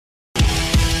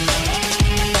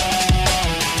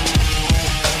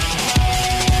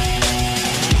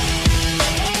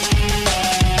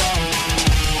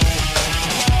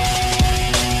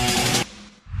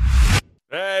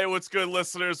good,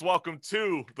 listeners? Welcome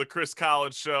to the Chris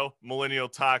Collins Show, Millennial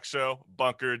Talk Show,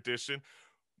 Bunker Edition.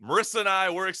 Marissa and I,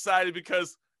 we're excited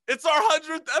because it's our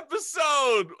 100th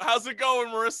episode. How's it going,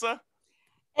 Marissa?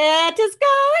 It is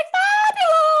going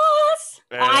fabulous.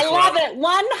 I love it.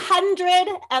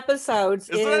 100 episodes.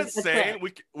 Isn't that insane?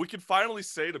 We can finally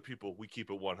say to people, we keep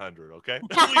it 100, okay? We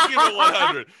keep it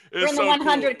 100. We're in the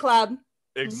 100 club.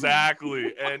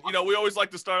 Exactly. And, we always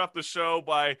like to start off the show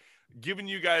by giving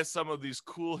you guys some of these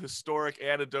cool historic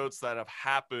anecdotes that have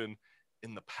happened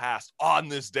in the past on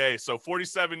this day. So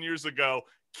 47 years ago,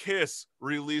 Kiss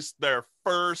released their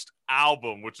first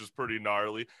album, which is pretty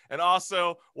gnarly. And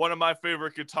also one of my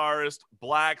favorite guitarists,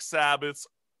 Black Sabbath's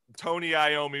Tony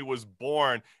Iommi, was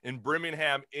born in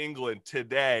Birmingham, England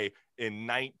today in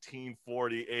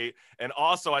 1948. And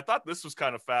also, I thought this was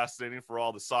kind of fascinating for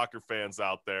all the soccer fans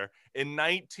out there. In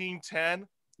 1910,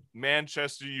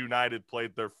 Manchester United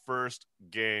played their first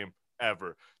game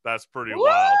ever. That's pretty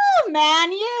wild.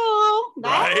 Man, you.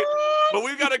 Right? But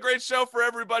we've got a great show for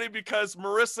everybody because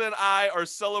Marissa and I are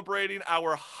celebrating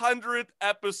our 100th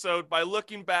episode by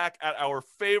looking back at our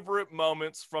favorite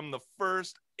moments from the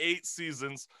first 8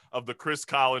 seasons of the Chris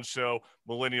Collins Show,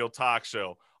 Millennial Talk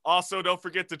Show. Also, don't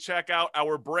forget to check out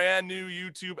our brand new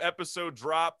YouTube episode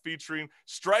drop featuring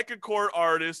strike a chord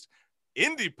artist,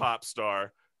 indie pop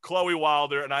star, Chloe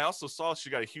Wilder. And I also saw she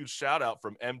got a huge shout out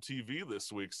from MTV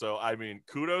this week. So,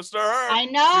 kudos to her. I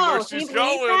know. See where she's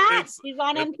going. She's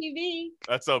on MTV.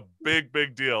 That's a big,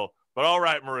 big deal. But all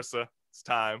right, Marissa, it's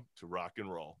time to rock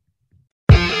and roll.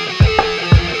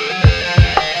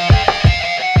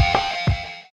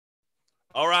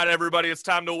 All right, everybody, it's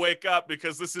time to wake up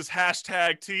because this is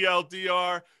hashtag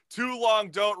TLDR. Too long,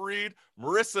 don't read.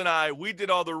 Marissa and I, we did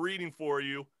all the reading for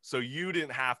you, so you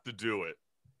didn't have to do it.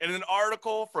 In an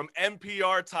article from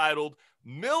NPR titled,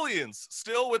 "Millions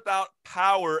Still Without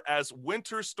Power as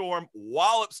Winter Storm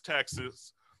Wallops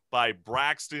Texas" by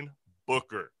Braxton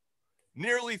Booker.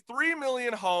 Nearly 3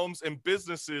 million homes and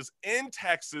businesses in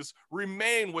Texas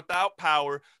remain without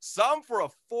power, some for a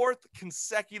 4th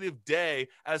consecutive day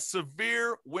as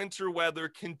severe winter weather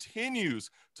continues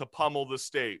to pummel the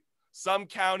state. Some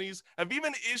counties have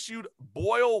even issued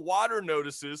boil water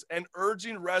notices and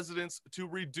urging residents to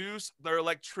reduce their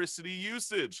electricity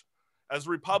usage. As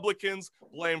Republicans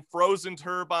blame frozen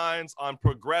turbines on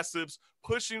progressives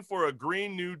pushing for a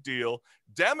Green New Deal,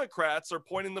 Democrats are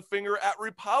pointing the finger at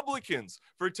Republicans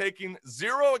for taking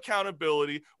zero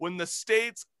accountability when the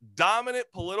state's dominant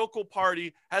political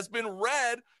party has been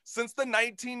red since the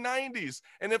 1990s.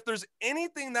 And if there's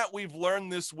anything that we've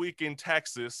learned this week in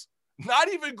Texas,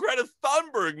 not even Greta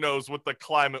Thunberg knows what the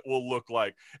climate will look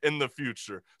like in the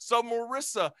future. So,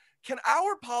 Marissa, can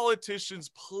our politicians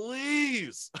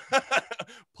please,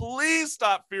 please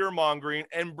stop fear-mongering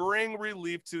and bring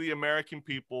relief to the American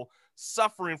people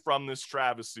suffering from this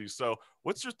travesty? So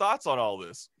what's your thoughts on all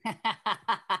this?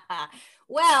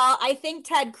 Well, I think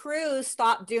Ted Cruz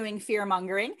stopped doing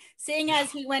fear-mongering, seeing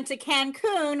as he went to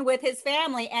Cancun with his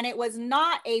family, and it was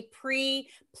not a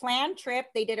pre-planned trip.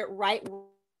 They did it right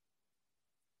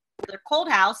their cold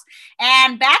house,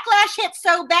 and backlash hit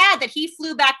so bad that he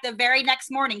flew back the very next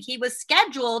morning. He was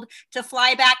scheduled to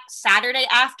fly back Saturday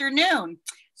afternoon.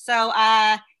 So,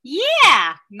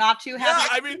 not too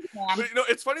happy.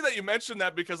 It's funny that you mentioned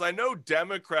that because I know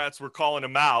Democrats were calling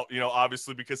him out,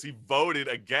 obviously because he voted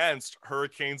against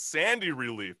Hurricane Sandy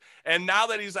relief. And now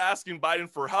that he's asking Biden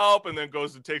for help and then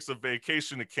goes and takes a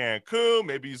vacation to Cancun,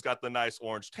 maybe he's got the nice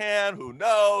orange tan, who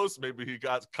knows? Maybe he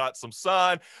caught some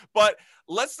sun. But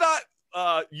let's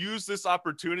not use this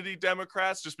opportunity,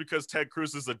 Democrats, just because Ted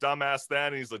Cruz is a dumbass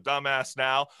then and he's a dumbass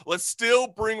now. Let's still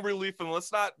bring relief and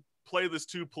let's not play this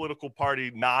two political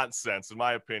party nonsense, in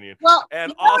my opinion. Well,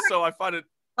 and also I find it.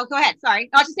 Oh, go ahead. Sorry.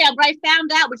 I'll just say what I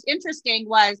found out, which is interesting,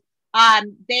 was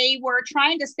they were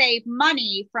trying to save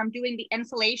money from doing the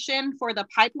insulation for the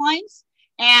pipelines.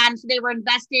 And so they were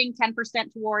investing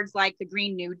 10% towards like the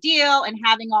Green New Deal and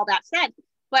having all that set.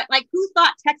 But like, who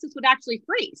thought Texas would actually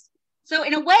freeze? So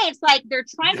in a way, it's like they're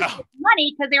trying to save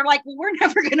money because they're like, well, we're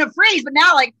never going to freeze. But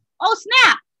now like, oh,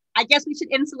 snap. I guess we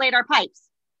should insulate our pipes.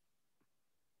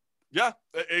 Yeah,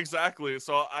 exactly.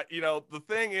 So, the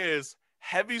thing is,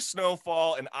 heavy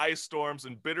snowfall and ice storms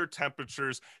and bitter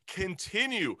temperatures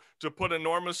continue to put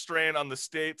enormous strain on the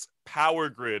state's power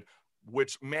grid,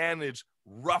 which manage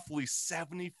roughly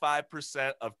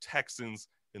 75% of Texans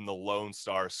in the Lone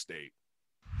Star State.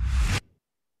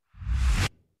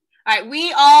 All right,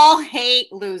 we all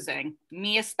hate losing,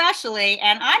 me especially,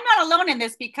 and I'm not alone in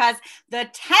this because the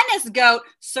tennis goat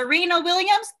Serena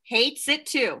Williams hates it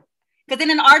too. Because in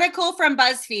an article from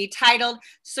BuzzFeed titled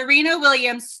 "Serena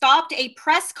Williams Stopped a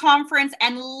Press Conference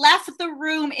and Left the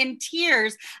Room in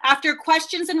Tears After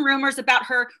Questions and Rumors About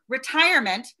Her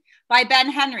Retirement" by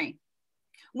Ben Henry.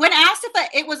 When asked if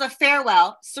it was a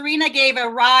farewell, Serena gave a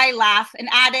wry laugh and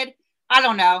added, "I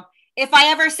don't know. If I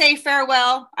ever say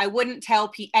farewell, I wouldn't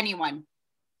tell anyone."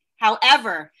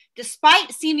 However,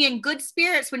 despite seeming in good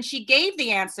spirits when she gave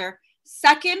the answer,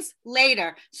 seconds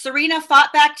later, Serena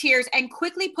fought back tears and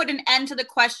quickly put an end to the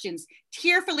questions,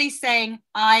 tearfully saying,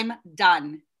 "I'm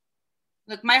done."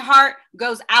 Look, my heart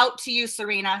goes out to you,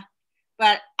 Serena,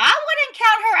 but I wouldn't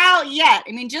count her out yet.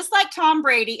 I mean, just like Tom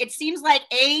Brady, it seems like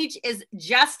age is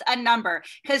just a number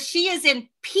because she is in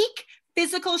peak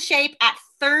physical shape at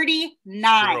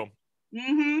 39.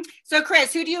 So,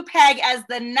 Chris, who do you peg as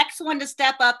the next one to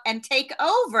step up and take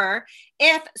over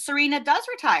if Serena does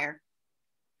retire?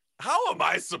 How am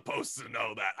I supposed to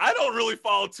know that? I don't really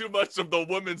follow too much of the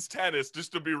women's tennis,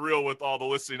 just to be real with all the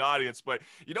listening audience. But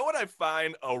you know what I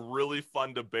find a really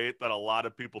fun debate that a lot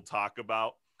of people talk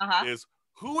about is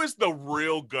who is the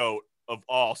real GOAT of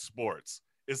all sports?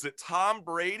 Is it Tom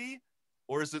Brady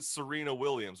or is it Serena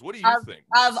Williams? What do you think,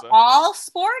 Of Melissa? all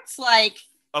sports? Like,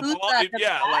 of who's all, like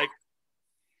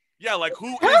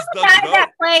who who's is the GOAT?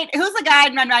 Who's the guy,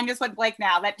 I just went blank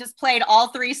now, that just played all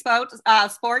three sports?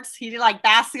 He did like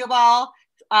basketball,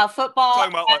 football,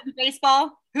 and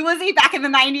baseball. Who was he back in the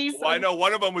 90s? Well, I know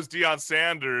one of them was Deion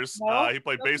Sanders. He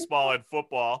played baseball and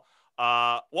football.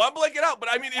 Well, I'm blanking out, but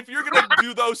I mean, if you're going to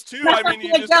do those two, I mean,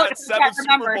 you just had 7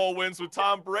 Super Bowl wins with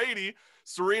Tom Brady.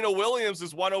 Serena Williams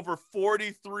has won over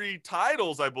 43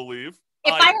 titles, I believe.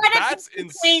 That's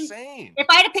insane. If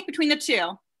I had to pick between the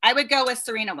two, I would go with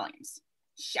Serena Williams.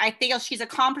 I feel she's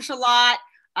accomplished a lot.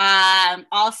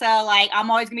 Also, like, I'm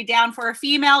always gonna be down for a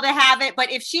female to have it.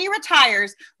 But if she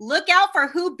retires, look out for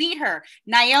who beat her.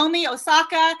 Naomi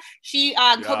Osaka.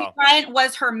 Kobe Bryant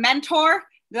was her mentor,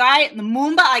 right? The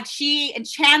Mumba, like, she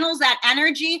channels that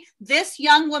energy. This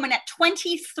young woman at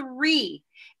 23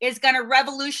 is gonna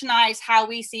revolutionize how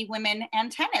we see women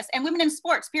and tennis and women in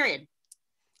sports, period.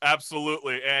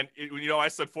 Absolutely. And, I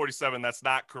said 47. That's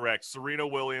not correct. Serena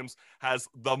Williams has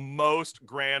the most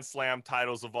Grand Slam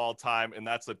titles of all time, and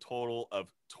that's a total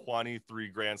of 23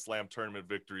 Grand Slam tournament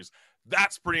victories.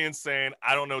 That's pretty insane.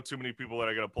 I don't know too many people that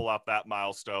are going to pull off that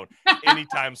milestone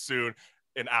anytime soon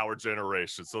in our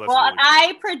generation. So that's really cool.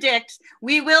 I predict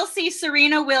we will see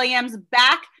Serena Williams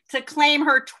back to claim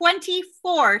her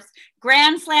 24th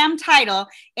Grand Slam title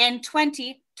in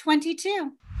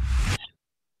 2022.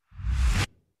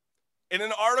 In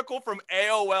an article from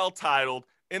AOL titled,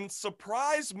 "In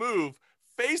Surprise Move,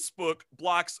 Facebook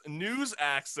Blocks News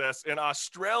Access in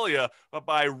Australia,"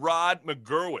 by Rod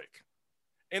McGurwick.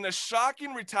 In a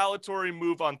shocking retaliatory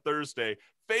move on Thursday,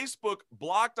 Facebook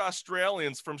blocked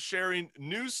Australians from sharing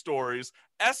news stories,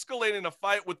 escalating a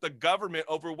fight with the government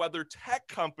over whether tech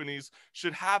companies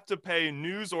should have to pay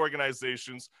news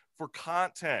organizations for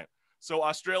content. So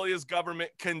Australia's government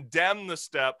condemned the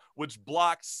step, which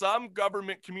blocked some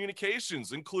government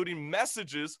communications, including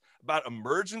messages about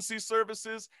emergency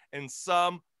services and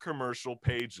some commercial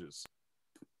pages.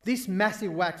 This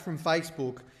massive whack from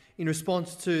Facebook in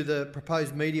response to the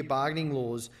proposed media bargaining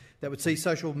laws that would see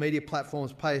social media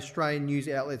platforms pay Australian news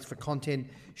outlets for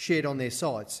content shared on their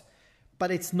sites.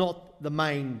 But it's not the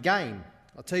main game.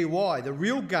 I'll tell you why. The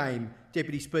real game,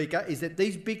 Deputy Speaker, is that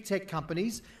these big tech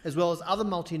companies, as well as other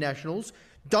multinationals,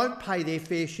 don't pay their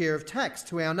fair share of tax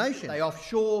to our nation. They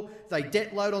offshore, they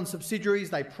debt load on subsidiaries,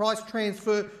 they price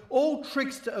transfer, all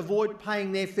tricks to avoid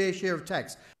paying their fair share of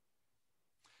tax.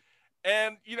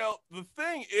 And, the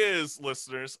thing is,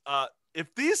 listeners,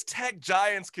 if these tech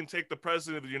giants can take the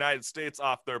president of the United States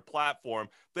off their platform,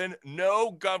 then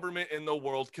no government in the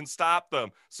world can stop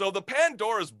them. So the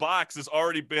Pandora's box has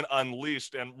already been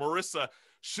unleashed. And Marissa,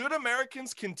 should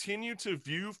Americans continue to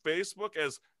view Facebook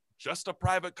as just a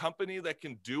private company that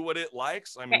can do what it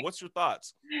likes? I mean, what's your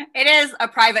thoughts? It is a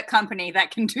private company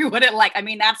that can do what it likes. I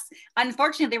mean, that's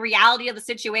unfortunately the reality of the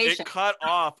situation. It cut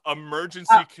off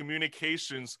emergency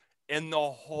communications in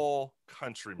the whole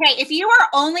country. Okay, if you are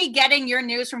only getting your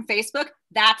news from Facebook,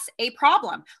 that's a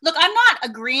problem. Look, I'm not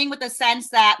agreeing with the sense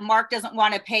that Mark doesn't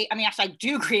want to pay. I mean, actually, I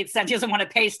do agree with the sense he doesn't want to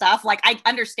pay stuff. Like, I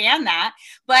understand that.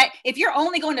 But if you're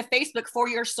only going to Facebook for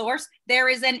your source, there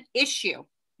is an issue.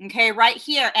 Okay, right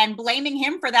here. And blaming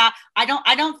him for that,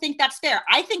 I don't think that's fair.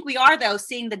 I think we are, though,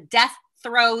 seeing the death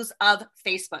throes of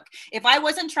Facebook. If I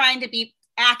wasn't trying to be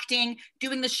acting,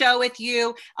 doing the show with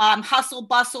you, hustle,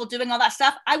 bustle, doing all that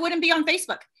stuff, I wouldn't be on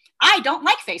Facebook. I don't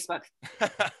like Facebook.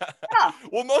 Yeah.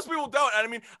 Well, most people don't. And I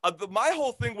mean, my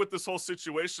whole thing with this whole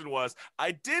situation was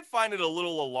I did find it a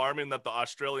little alarming that the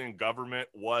Australian government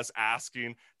was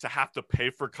asking to have to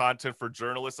pay for content for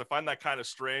journalists. I find that kind of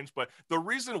strange, but the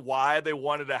reason why they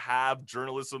wanted to have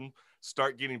journalism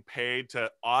start getting paid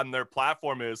on their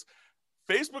platform is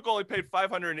Facebook only paid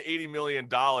 $580 million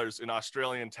in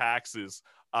Australian taxes.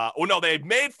 They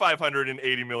made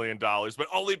 $580 million, but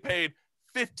only paid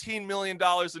 $15 million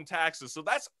in taxes. So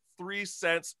that's 3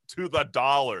 cents to the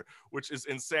dollar, which is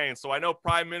insane. So I know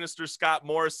Prime Minister Scott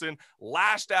Morrison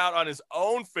lashed out on his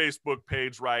own Facebook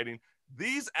page, writing,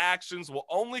 "These actions will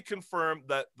only confirm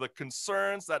that the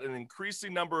concerns that an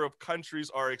increasing number of countries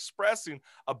are expressing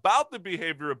about the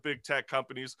behavior of big tech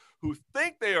companies who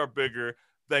think they are bigger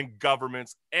than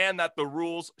governments, and that the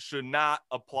rules should not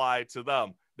apply to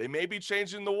them. They may be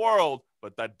changing the world,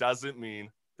 but that doesn't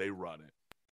mean they run it."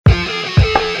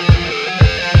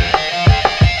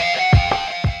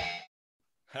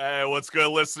 Hey, what's good,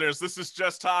 listeners? This is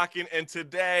Just Talking, and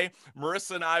today,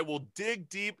 Marissa and I will dig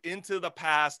deep into the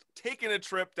past, taking a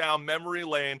trip down memory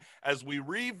lane as we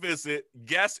revisit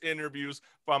guest interviews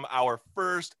from our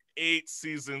first 8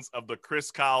 seasons of the Chris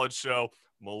College Show,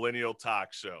 Millennial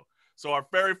Talk Show. So our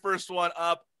very first one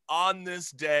up on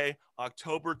this day,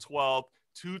 October 12th,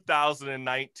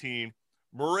 2019,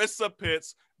 Marissa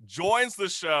Pitts joins the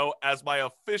show as my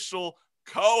official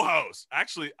co-host.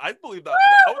 Actually, I believe that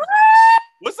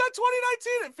was that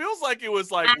 2019? It feels like it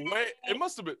was like it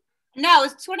must have been. No,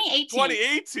 it's 2018.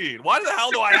 2018. Why the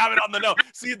hell do I have it on the note?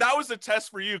 See, that was a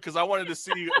test for you because I wanted to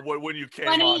see when you came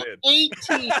on in.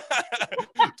 2018.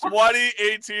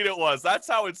 2018 it was. That's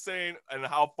how insane and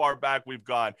how far back we've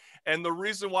gone. And the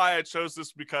reason why I chose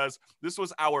this because this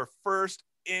was our first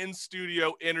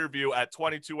in-studio interview at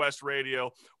 22 West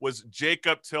Radio was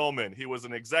Jacob Tillman. He was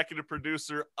an executive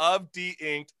producer of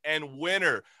De-Inked and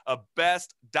winner of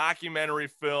Best Documentary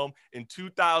Film in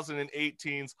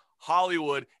 2018's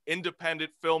Hollywood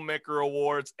Independent Filmmaker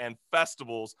Awards and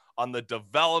Festivals on the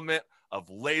development of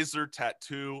laser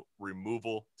tattoo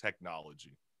removal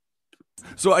technology.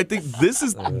 So I think this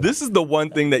is the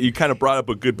one thing that you kind of brought up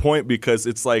a good point, because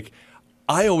it's like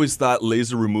I always thought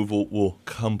laser removal will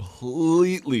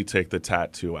completely take the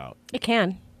tattoo out. It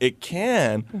can. It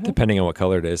can. Mm-hmm. Depending on what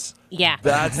color it is. Yeah.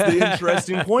 That's the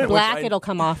interesting point. Black, it'll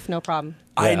come off, no problem.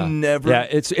 I never. Yeah,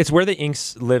 it's where the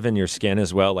inks live in your skin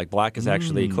as well. Like black is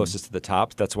actually closest to the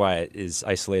top. That's why it is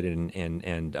isolated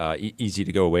and easy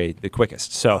to go away the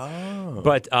quickest. So,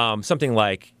 but something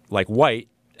like white,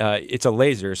 it's a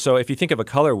laser. So if you think of a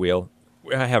color wheel,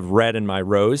 I have red in my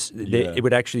rose. It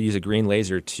would actually use a green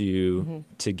laser to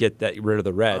get rid of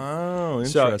the red. Oh,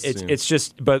 interesting. So it's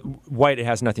just, but white, it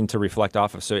has nothing to reflect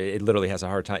off of. So it literally has a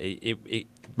hard time.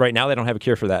 Right now, they don't have a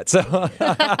cure for that. So,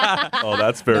 oh,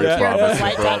 that's very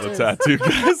promising for all the tattoo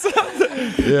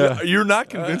guys. Yeah, you're not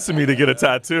convincing me to get a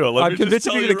tattoo. I'm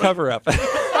convincing you to cover up.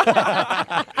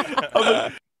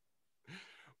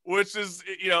 Which is,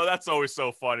 that's always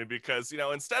so funny because,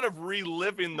 instead of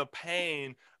reliving the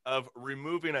pain of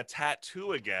removing a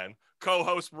tattoo again,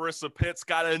 co-host Marissa Pitts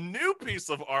got a new piece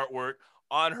of artwork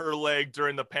on her leg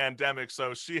during the pandemic,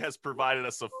 so she has provided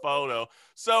us a photo.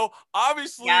 So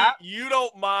obviously you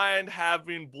don't mind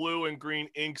having blue and green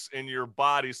inks in your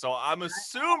body, so I'm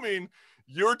assuming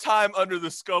your time under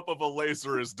the scope of a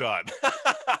laser is done.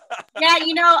 Yeah,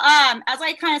 as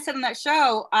I kind of said on that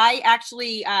show, I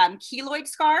actually keloid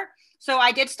scar. So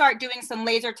I did start doing some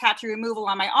laser tattoo removal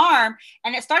on my arm,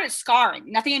 and it started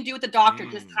scarring. Nothing to do with the doctor,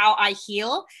 just how I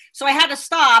heal. So I had to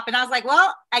stop, and I was like,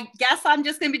 well, I guess I'm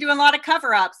just going to be doing a lot of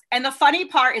cover-ups. And the funny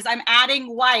part is I'm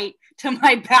adding white to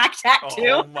my back tattoo.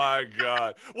 Oh, my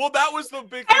God. Well, that was the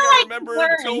big thing I remember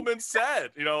Tillman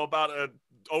said, about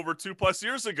over 2+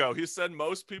 years ago. He said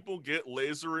most people get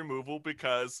laser removal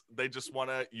because they just want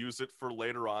to use it for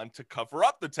later on to cover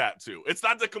up the tattoo. It's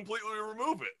not to completely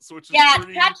remove it. So which is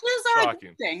pretty tattoos are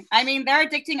shocking. Addicting. I mean, they're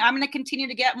addicting. I'm going to continue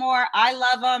to get more. I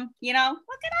love them.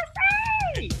 What can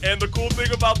I say? And the cool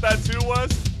thing about that too was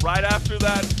right after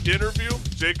that interview,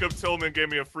 Jacob Tillman gave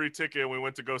me a free ticket and we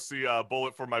went to go see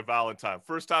Bullet for My Valentine.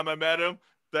 First time I met him.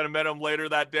 Then I met him later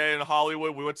that day in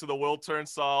Hollywood. We went to the Wiltern,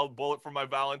 saw Bullet for My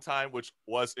Valentine, which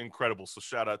was incredible. So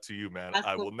shout out to you, man. That's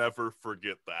I cool. will never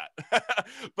forget that.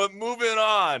 But moving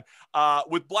on,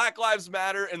 with Black Lives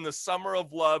Matter and the Summer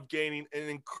of Love gaining an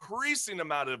increasing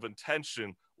amount of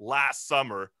attention last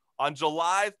summer, on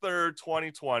July 3rd,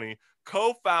 2020,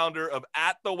 co-founder of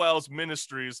At the Wells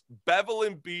Ministries,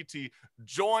 Bevelyn Beatty,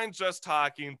 joined Just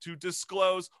Talking to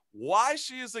disclose why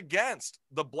she is against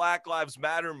the Black Lives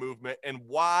Matter movement and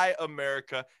why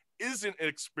America isn't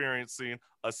experiencing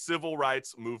a civil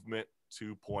rights movement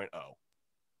 2.0.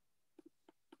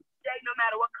 No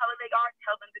matter what color they are,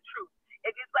 tell them the truth.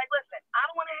 If it's like, listen, I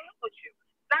don't want to hang with you.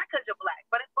 It's not because you're black,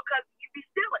 but it's because you be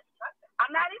stealing.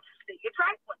 I'm not interested. You're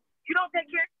trifling. You don't take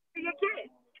care of your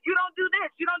kids. You don't do this.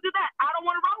 You don't do that. I don't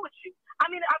want to roll with you. I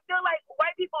mean, I feel like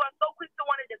white people are so quick to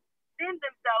want to defend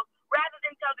themselves rather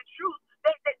than tell the truth.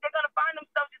 They're going to find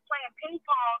themselves just playing ping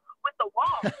pong with the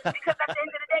wall. Because at the end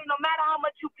of the day, no matter how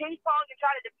much you ping pong and try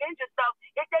to defend yourself,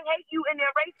 if they hate you and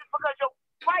they're racist because you're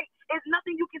white, there's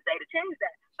nothing you can say to change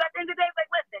that. So at the end of the day, it's like,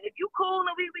 listen, if you cool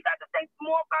and we got the same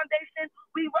moral foundation,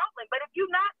 we rolling. But if you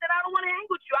not, then I don't want to hang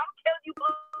with you. I don't care if you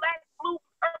black, blue,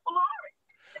 purple, or orange.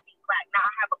 To be black. Now,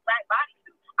 I have a black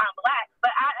bodysuit. I'm black.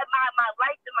 But my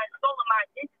life and my soul and my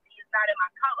identity is not in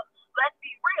my color. Let's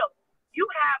be real. You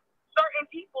have certain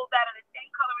people that are the same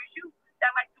color as you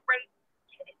that like to rape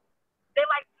kids. They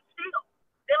like to steal.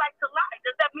 They like to lie.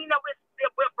 Does that mean that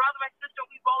we're brother and sister,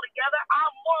 we roll together? Our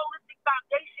moralistic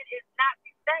foundation is not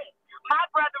the same. My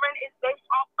brethren is based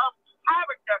off of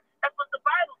character. That's what the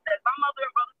Bible says. My mother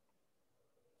and brother.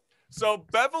 So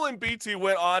Bevelyn Beatty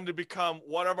went on to become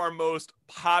one of our most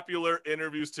popular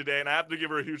interviews today, and I have to give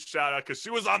her a huge shout out because she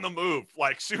was on the move.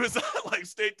 Like, she was like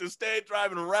state to state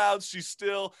driving around. She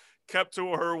still kept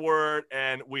to her word,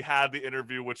 and we had the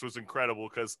interview, which was incredible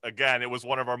because, again, it was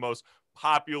one of our most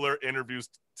popular interviews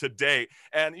to date.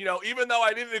 And, you know, even though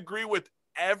I didn't agree with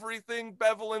everything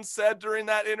Bevelyn said during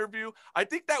that interview, I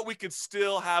think that we could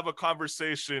still have a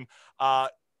conversation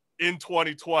in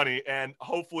 2020 and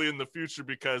hopefully in the future,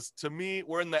 because to me,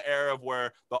 we're in the era of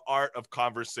where the art of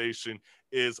conversation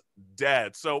is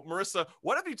dead. So Marissa,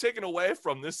 what have you taken away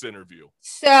from this interview?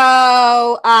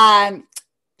 So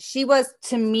she was,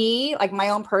 to me, like my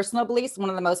own personal beliefs, one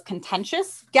of the most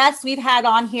contentious guests we've had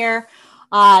on here,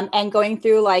 and going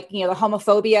through, like, you know, the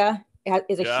homophobia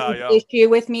is a huge issue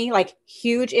with me, like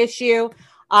huge issue.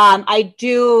 I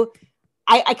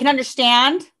can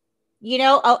understand, you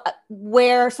know,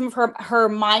 where some of her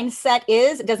mindset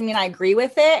is. It doesn't mean I agree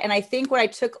with it. And I think what I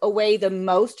took away the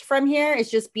most from here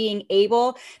is just being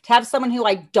able to have someone who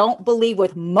I don't believe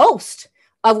with most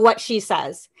of what she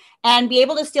says and be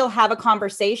able to still have a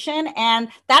conversation. And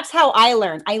that's how I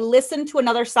learn. I listen to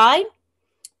another side.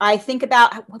 I think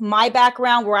about my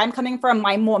background, where I'm coming from,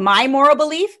 my moral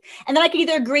belief, and then I can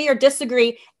either agree or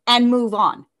disagree and move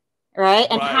on. Right.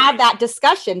 And have that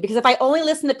discussion, because if I only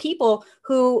listen to people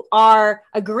who are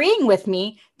agreeing with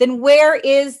me, then where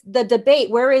is the debate?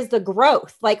 Where is the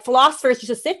growth? Like, philosophers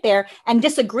just sit there and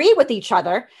disagree with each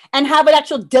other and have an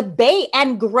actual debate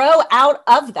and grow out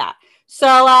of that. So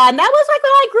that was like what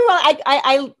I grew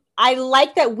up. I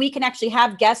like that we can actually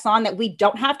have guests on that we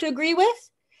don't have to agree with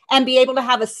and be able to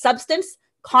have a substance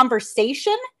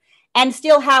conversation and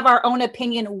still have our own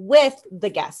opinion with the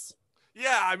guests.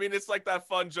 Yeah, I mean, it's like that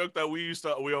fun joke that we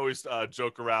always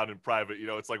joke around in private. You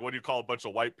know, it's like, what do you call a bunch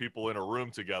of white people in a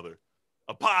room together?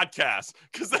 A podcast,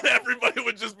 because then everybody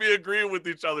would just be agreeing with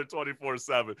each other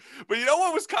 24/7. But you know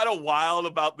what was kind of wild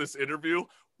about this interview?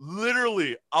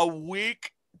 Literally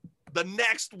the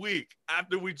next week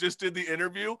after we just did the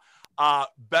interview,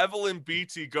 Bevelyn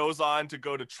Beatty goes on to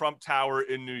go to Trump Tower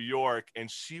in New York, and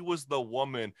she was the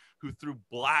woman who threw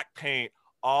black paint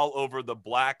all over the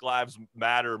Black Lives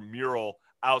Matter mural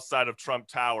outside of Trump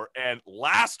Tower. And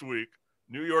last week,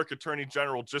 New York Attorney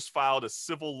General just filed a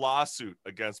civil lawsuit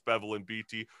against Bevelyn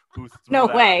Beatty, who threw no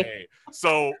that way. paint.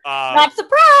 So not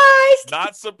surprised.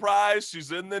 Not surprised.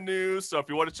 She's in the news. So if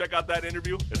you want to check out that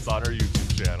interview, it's on our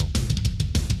YouTube channel.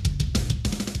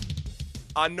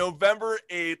 On November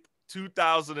 8th,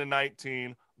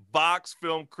 2019, Vox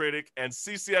film critic and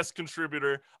CCS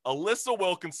contributor Alyssa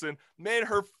Wilkinson made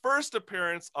her first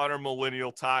appearance on our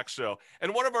Millennial Talk Show.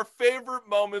 And one of our favorite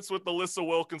moments with Alyssa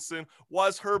Wilkinson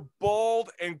was her bold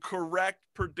and correct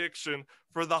prediction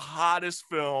for the hottest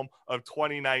film of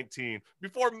 2019,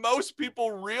 before most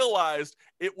people realized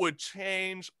it would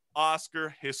change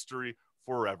Oscar history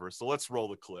forever. So let's roll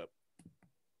the clip.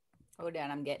 Hold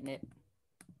on, I'm getting it.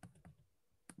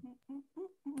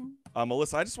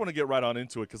 Melissa, I just want to get right on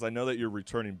into it because I know that you're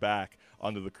returning back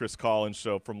onto the Chris Collins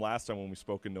show from last time when we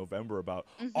spoke in November about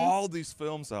all these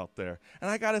films out there. And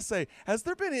I got to say, has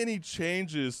there been any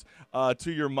changes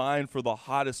to your mind for the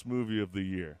hottest movie of the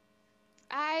year?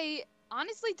 I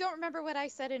honestly don't remember what I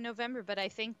said in November, but I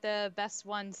think the best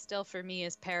one still for me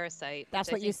is Parasite.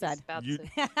 That's what you said.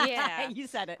 Yeah. You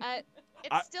said it.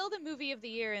 It's still the movie of the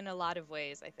year in a lot of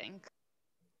ways, I think.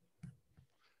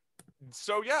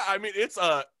 So, yeah, I mean, it's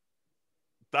a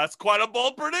That's quite a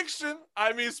bold prediction.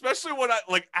 I mean, especially when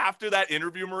after that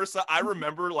interview, Marissa, I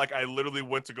remember I literally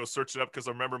went to go search it up because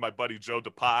I remember my buddy Joe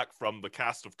DePac from the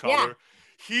cast of Color. Yeah.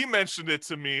 He mentioned it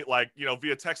to me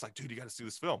via text, dude, you got to see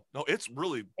this film. No, it's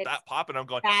really that popping. I'm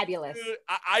going, fabulous. Dude,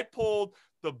 I pulled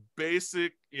the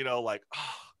basic,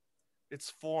 it's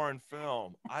foreign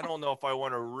film. I don't know if I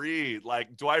want to read.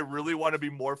 Do I really want to be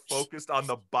more focused on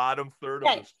the bottom third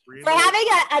of the screen? For having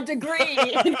a degree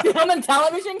in film and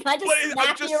television, can I just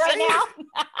snap you right now?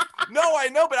 No, I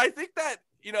know, but I think that,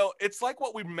 it's like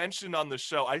what we mentioned on the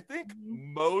show. I think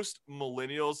most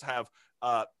millennials have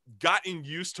gotten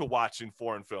used to watching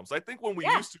foreign films. I think when we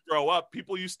used to grow up,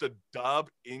 people used to dub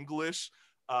English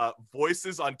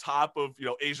voices on top of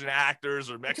Asian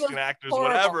actors or Mexican actors,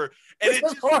 whatever, and it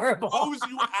just throws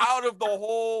you out of the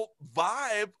whole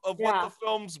vibe of what the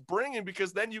film's bringing,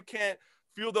 because then you can't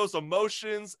feel those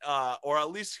emotions or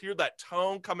at least hear that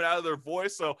tone coming out of their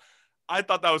voice. So I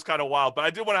thought that was kind of wild, but I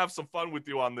did want to have some fun with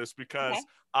you on this because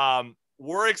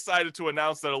we're excited to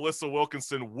announce that Alyssa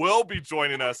Wilkinson will be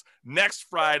joining us next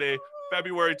Friday,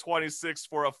 February 26th,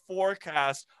 for a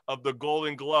forecast of the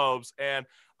Golden Globes. And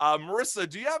Marissa,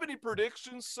 do you have any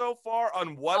predictions so far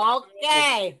on what?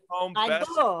 Okay, I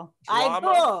do. All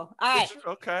right.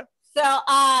 Okay. So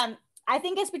I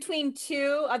think it's between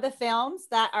two of the films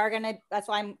that are gonna. That's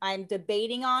why I'm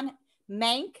debating on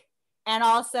Mank and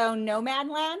also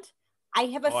Nomadland. I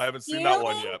haven't seen that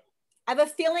one yet. I have a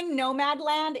feeling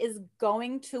Nomadland is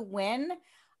going to win.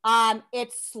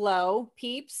 It's slow,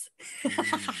 peeps.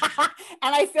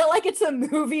 And I feel like it's a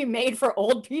movie made for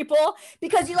old people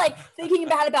because you thinking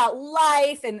about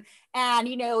life and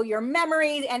your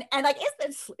memories and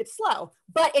it's slow,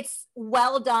 but it's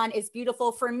well done. It's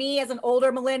beautiful. For me as an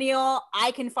older millennial,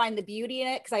 I can find the beauty in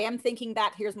it because I am thinking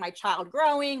that here's my child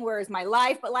growing, where is my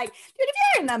life? But dude, if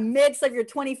you're in the midst of your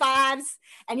 25s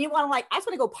and you want to I just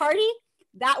want to go party,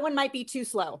 that one might be too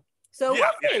slow. So we'll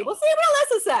see what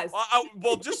Alyssa says.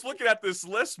 Well, just looking at this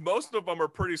list, most of them are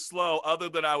pretty slow, other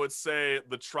than I would say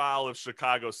The Trial of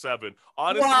Chicago 7.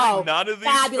 Honestly, none of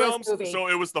these films. Movie. So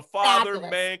it was The Father,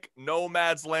 Mank,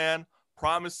 Nomadland,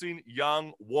 Promising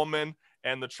Young Woman,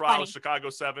 and The Trial of Chicago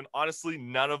 7. Honestly,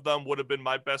 none of them would have been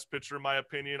my best picture, in my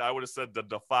opinion. I would have said The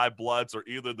Defy Bloods or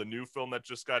either the new film that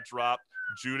just got dropped,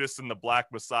 Judas and the Black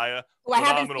Messiah. Oh, I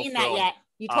haven't seen that yet.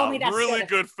 You told me that's really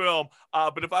good film.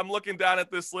 But if I'm looking down at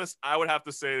this list, I would have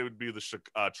to say it would be the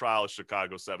Trial of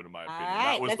Chicago 7, in my opinion. All right,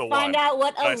 that was let's the find one. out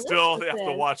what I still have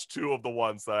to watch two of the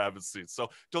ones that I haven't seen. So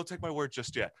don't take my word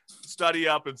just yet. Study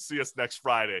up and see us next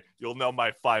Friday. You'll know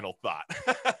my final thought.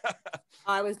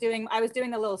 I was doing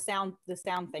the little sound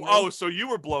thing. Oh, so you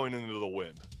were blowing into the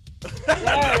wind. There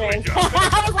it is.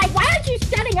 I was like, why aren't you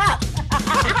shutting up?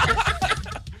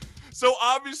 So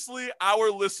obviously our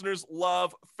listeners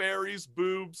love fairies,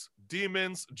 boobs,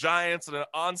 demons, giants, and an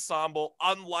ensemble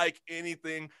unlike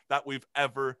anything that we've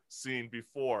ever seen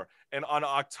before. And on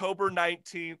October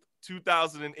 19th,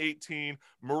 2018,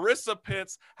 Marissa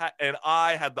Pitts and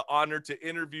I had the honor to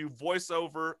interview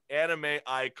voiceover anime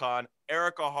icon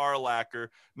Erica Harlacher,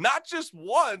 not just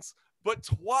once, but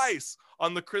twice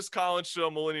on the Chris Collins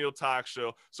Show Millennial Talk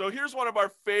Show. So here's one of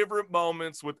our favorite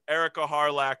moments with Erica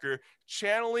Harlacher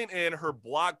channeling in her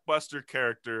blockbuster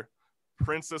character,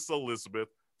 Princess Elizabeth,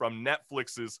 from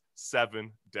Netflix's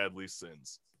 7 Deadly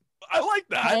Sins. I like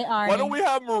that. Hey, why don't we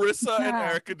have Marissa and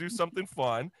Erica do something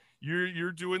fun?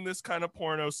 You're doing this kind of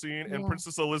porno scene, and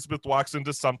Princess Elizabeth walks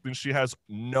into something. She has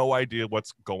no idea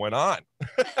what's going on.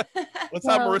 Let's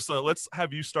have Marissa. Let's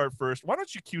have you start first. Why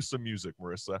don't you cue some music,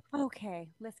 Marissa? Okay,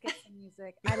 let's get some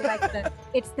music. I like the.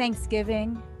 It's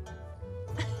Thanksgiving.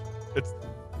 It's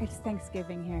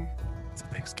Thanksgiving here. It's a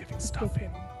Thanksgiving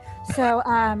stuffing. So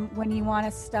when you want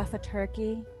to stuff a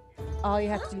turkey, all you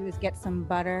have to do is get some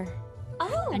butter.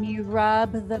 Oh. And you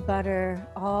rub the butter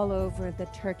all over the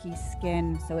turkey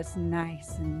skin so it's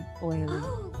nice and oily.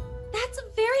 Oh, that's a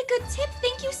very good tip.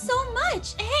 Thank you so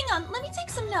much. Hang on, let me take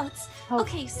some notes. Oh.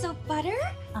 Okay, so butter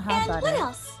and butter. what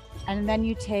else? And then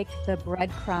you take the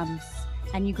breadcrumbs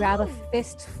and you grab a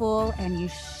fistful and you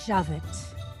shove it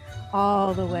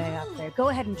all the way up there. Go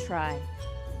ahead and try.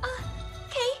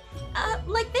 Okay,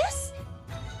 like this?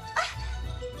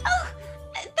 Oh,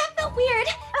 that felt weird.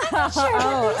 I'm not sure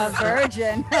a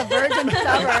virgin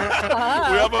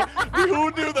stubber.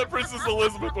 Who knew that Princess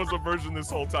Elizabeth was a virgin this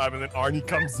whole time? And then Arnie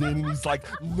comes in and he's like,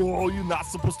 no, you're not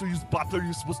supposed to use butter.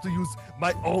 You're supposed to use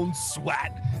my own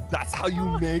sweat. That's how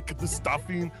you make the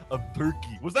stuffing of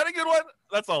turkey. Was that a good one?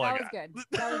 That's all I got. That was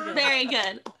good. Very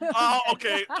good. Oh,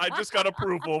 okay. I just got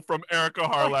approval from Erica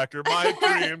Harlacher. My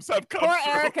dreams have come Poor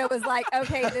true. Erica was like,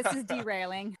 okay, this is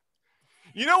derailing.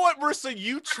 You know what, Marissa?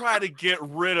 You try to get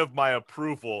rid of my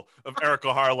approval of Erica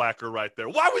Harlacher right there.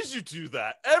 Why would you do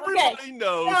that? Everybody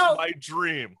knows my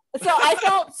dream. So I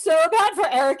felt so bad for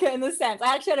Erica in this sense.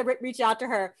 I actually had to reach out to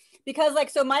her because, like,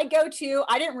 so my go-to,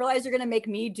 I didn't realize you're gonna make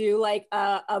me do like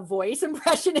a voice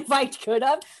impression if I could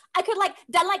have. I could like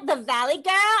done like the Valley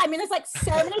Girl. I mean, there's like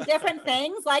so many different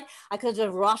things. Like I could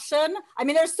have Russian. I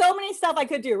mean, there's so many stuff I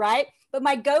could do, right? But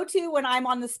my go-to when I'm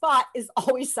on the spot is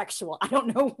always sexual. I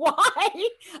don't know why.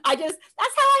 That's how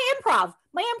I improv.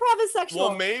 My improv is sexual.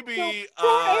 Well, maybe,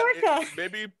 Erica.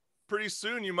 Maybe pretty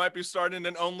soon you might be starting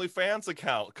an OnlyFans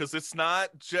account because it's not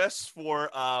just for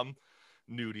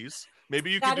nudies. Maybe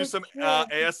you can do some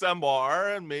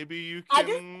ASMR, and maybe you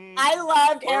can. I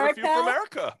loved Erica. From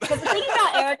Erica. Because the thing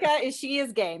about Erica is she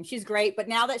is game. She's great, but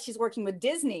now that she's working with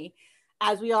Disney,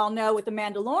 as we all know, with The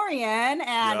Mandalorian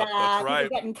and people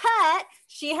getting cut,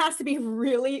 she has to be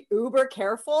really uber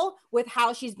careful with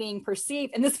how she's being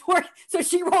perceived. And this poor, so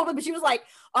she rolled up and she was like,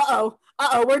 uh-oh,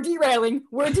 we're derailing.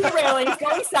 It's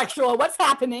going sexual. What's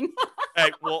happening?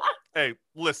 Hey,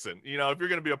 listen, you know, if you're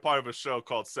going to be a part of a show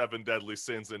called Seven Deadly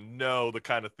Sins and know the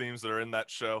kind of themes that are in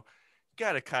that show, you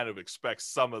got to kind of expect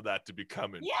some of that to be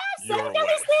coming. Yes, Seven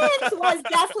Deadly Sins was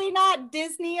definitely not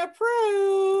Disney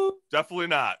approved. Definitely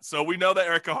not. So we know that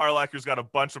Erica Harlacher's got a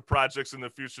bunch of projects in the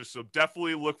future, so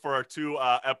definitely look for our 2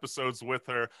 episodes with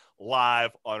her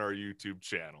live on our YouTube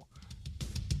channel.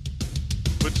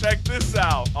 But check this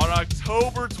out. On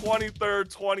October 23rd,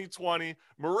 2020,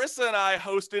 Marissa and I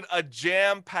hosted a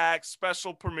jam-packed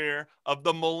special premiere of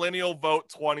the Millennial Vote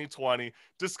 2020,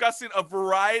 discussing a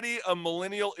variety of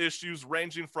millennial issues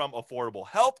ranging from affordable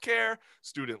health care,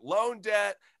 student loan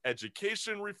debt,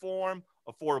 education reform,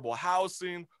 affordable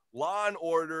housing, law and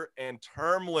order, and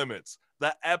term limits.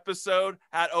 The episode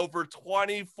had over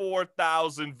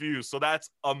 24,000 views. So that's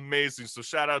amazing. So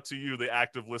shout out to you, the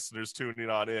active listeners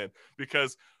tuning on in,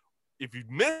 because if you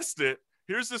missed it,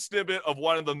 here's a snippet of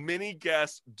one of the many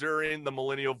guests during the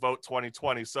Millennial Vote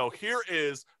 2020. So here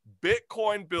is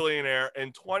Bitcoin billionaire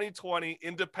and 2020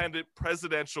 independent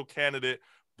presidential candidate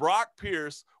Brock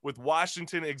Pierce with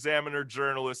Washington Examiner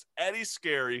journalist Eddie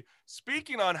Scarry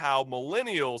speaking on how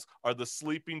millennials are the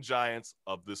sleeping giants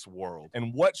of this world.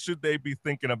 And what should they be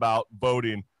thinking about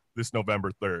voting this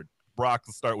November 3rd? Brock,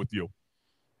 let's start with you.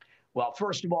 Well,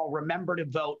 first of all, remember to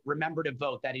vote. Remember to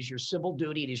vote. That is your civil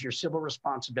duty. It is your civil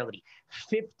responsibility.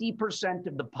 50%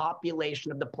 of the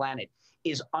population of the planet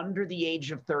is under the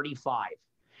age of 35.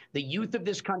 The youth of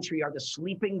this country are the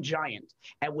sleeping giant.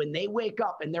 And when they wake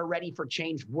up and they're ready for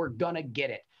change, we're going to get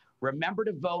it. Remember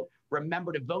to vote.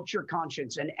 Remember to vote your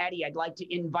conscience. And Eddie, I'd like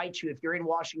to invite you, if you're in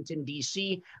Washington,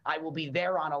 D.C., I will be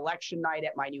there on election night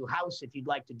at my new house. If you'd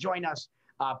like to join us,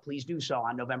 please do so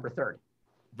on November 3rd.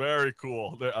 Very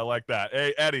cool. I like that.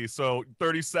 Hey, Eddie, so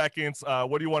 30 seconds.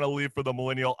 What do you want to leave for the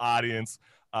millennial audience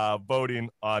voting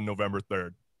on November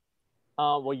 3rd?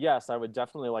 Well, yes, I would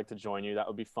definitely like to join you. That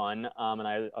would be fun. And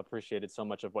I appreciated so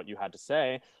much of what you had to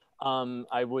say.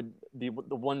 The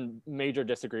one major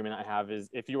disagreement I have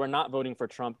is if you are not voting for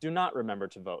Trump, do not remember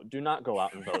to vote. Do not go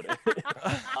out and vote.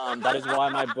 That is why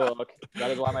my book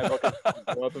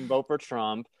is Grow Up and Vote for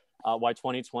Trump. Why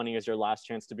 2020 is your last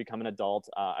chance to become an adult.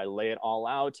 I lay it all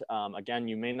out. Again,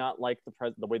 you may not like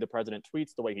the way the president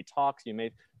tweets, the way he talks. You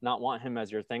may not want him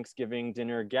as your Thanksgiving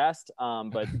dinner guest,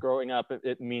 but growing up,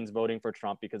 it means voting for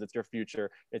Trump because it's your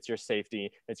future, it's your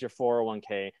safety, it's your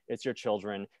 401k, it's your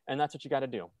children, and that's what you got to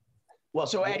do. Well,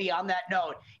 so Eddie, on that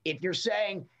note, if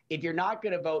you're not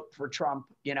going to vote for Trump,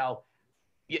 you know,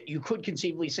 you could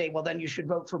conceivably say, well, then you should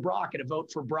vote for Brock, and a vote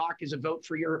for Brock is a vote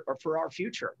for our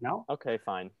future. No? Okay,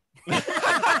 fine.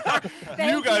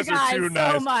 You guys are too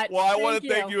nice. So much. Well, I want to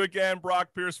thank you again, Brock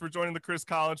Pierce, for joining the Chris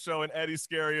Collins Show, and Eddie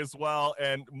Scarry as well,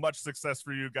 and much success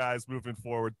for you guys moving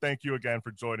forward. Thank you again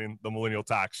for joining the Millennial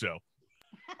Talk Show.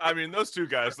 I mean, those two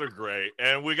guys, they're great.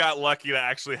 And we got lucky to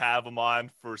actually have them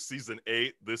on for season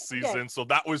 8 this season. So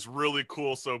that was really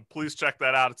cool. So please check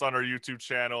that out. It's on our YouTube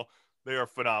channel. They are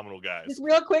phenomenal guys. Just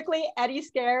real quickly, Eddie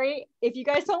Scarry, if you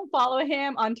guys don't follow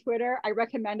him on Twitter, I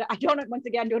recommend it. I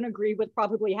don't agree with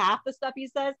probably half the stuff he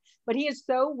says, but he is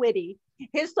so witty.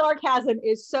 His sarcasm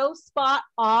is so spot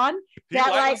on that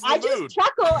like I just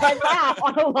chuckle and laugh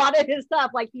on a lot of his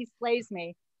stuff. Like he slays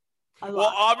me.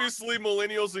 Well, obviously,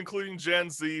 millennials, including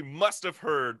Gen Z, must have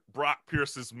heard Brock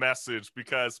Pierce's message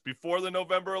because before the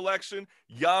November election,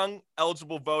 young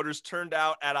eligible voters turned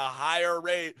out at a higher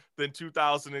rate than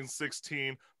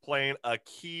 2016, playing a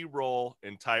key role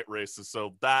in tight races.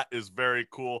 So that is very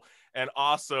cool. And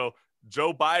also,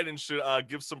 Joe Biden should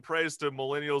give some praise to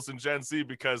millennials and Gen Z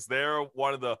because they're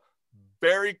one of the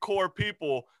very core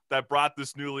people that brought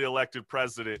this newly elected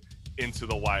president into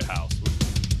the White House, which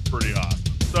is pretty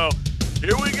awesome. So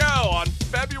here we go. On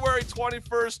February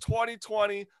 21st,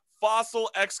 2020, fossil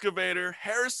excavator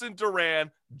Harrison Duran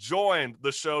joined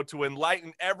the show to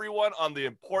enlighten everyone on the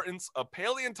importance of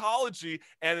paleontology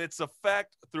and its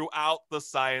effect throughout the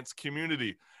science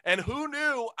community. And who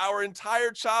knew our entire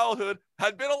childhood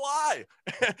had been a lie?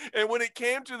 And when it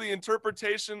came to the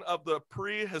interpretation of the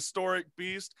prehistoric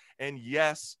beast, and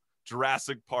yes,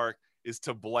 Jurassic Park is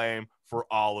to blame for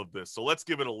all of this. So let's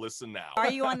give it a listen now. Are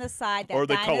you on the side that Or are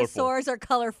they dinosaurs are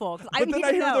colorful? 'Cause I But need then to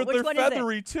I hear know they're which one is it?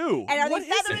 feathery too. And are What they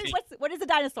is feathery? it? What is a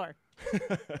dinosaur?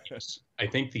 Yes. I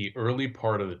think the early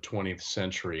part of the 20th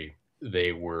century,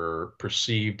 they were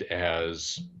perceived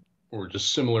as, or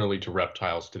just similarly to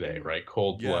reptiles today, right?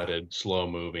 Cold-blooded,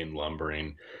 slow-moving,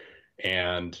 lumbering.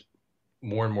 And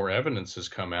more evidence has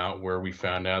come out where we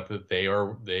found out that they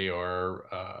are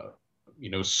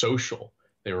social.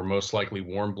 They were most likely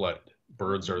warm-blooded.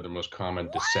 Birds are the most common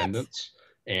descendants,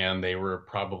 and they were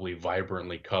probably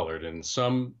vibrantly colored. In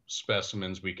some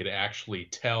specimens, we could actually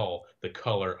tell the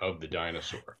color of the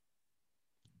dinosaur.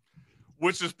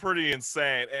 Which is pretty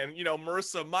insane. And,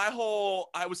 Marissa,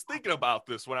 I was thinking about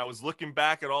this when I was looking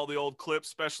back at all the old clips,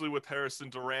 especially with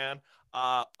Harrison Duran.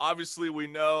 Obviously, we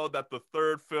know that the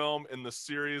third film in the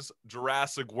series,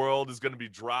 Jurassic World, is going to be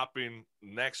dropping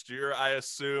next year, I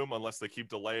assume, unless they keep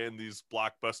delaying these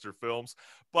blockbuster films.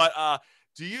 But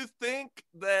do you think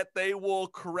that they will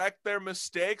correct their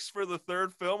mistakes for the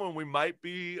third film and we might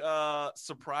be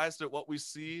surprised at what we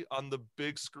see on the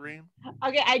big screen?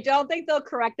 Okay, I don't think they'll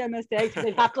correct their mistakes.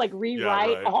 They'd have to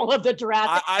rewrite right. all of the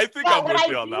Jurassic. I think but I'm with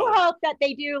you on that what one. I do hope that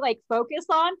they do focus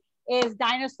on is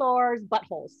dinosaurs'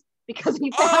 buttholes. Because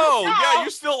we found yeah, out you're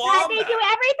still that on they that. do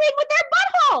everything with their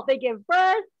butthole. They give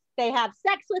birth, they have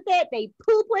sex with it, they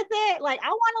poop with it. I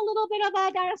want a little bit of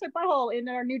a dinosaur butthole in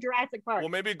our new Jurassic Park. Well,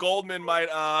 maybe Goldman might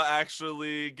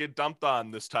actually get dumped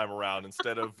on this time around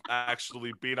instead of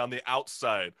actually being on the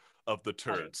outside of the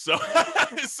turd. So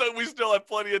we still have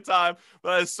plenty of time.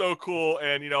 That is so cool.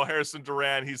 And, Harrison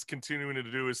Duran, he's continuing to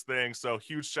do his thing. So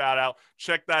huge shout out.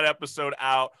 Check that episode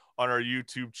out on our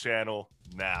YouTube channel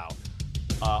now.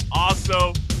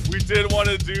 Also, we did want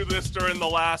to do this during the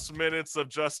last minutes of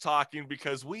Just Talking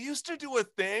because we used to do a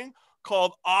thing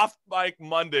called Off Mic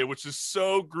Monday, which is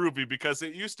so groovy because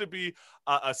it used to be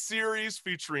a series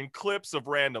featuring clips of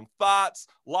random thoughts,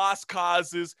 lost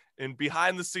causes, and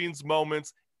behind the scenes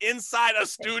moments inside a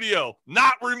studio,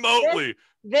 not remotely.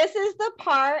 This is the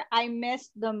part I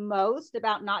missed the most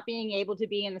about not being able to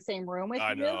be in the same room with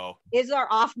I you. know. Is our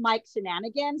off-mic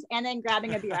shenanigans and then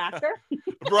grabbing a beer after.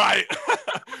 Right.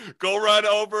 Go run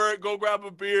over, go grab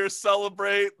a beer,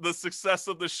 celebrate the success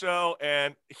of the show,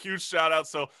 and huge shout out.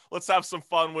 So let's have some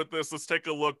fun with this. Let's take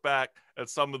a look back at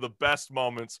some of the best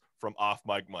moments from Off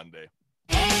Mic Monday.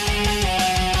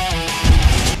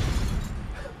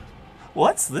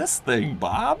 What's this thing,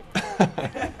 Bob?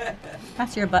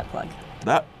 That's your butt plug.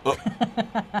 That, well,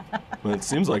 it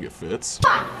seems like it fits.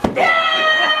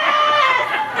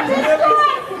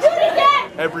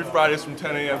 Every Fridays from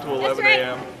 10 a.m. to 11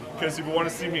 a.m. Because if you want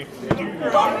to see me do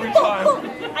your every time,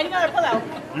 I need another pillow.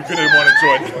 you couldn't want to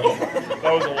join.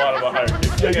 That was a lot of a higher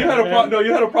kick. Yeah, you had a problem. No,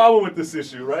 you had a problem with this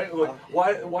issue, right? Like,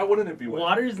 why wouldn't it be wet?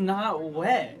 Water's not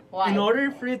wet. Why? In order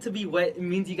for it to be wet, it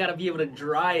means you gotta be able to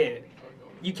dry it.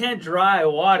 You can't dry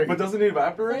water. But doesn't it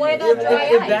evaporate? What about dry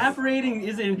ice? Evaporating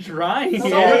isn't drying. So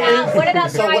what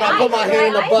about So dry when I put my ice? hand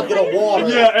in Dry a ice, bucket of water,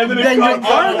 Yeah, and then Then your comes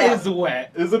arm out. is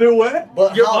wet. Isn't it wet?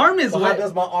 but Your how- arm is but wet. How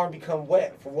does my arm become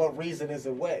wet? For what reason is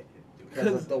it wet? Because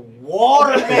of the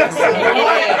water makes it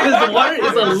wet. Because water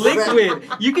is a liquid.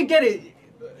 You can get it.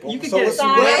 You can So get it it's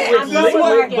wet wet. with I'm going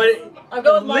with liquid, Marcus. I'll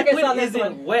go with Marcus liquid on this isn't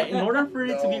one. wet. In order for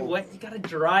it to be No. wet, you gotta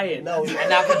dry it. No, and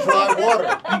I can dry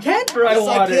water. You can't dry Yes,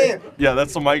 water. I can. Yeah,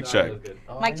 that's a mic check.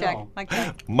 Mic check. Mic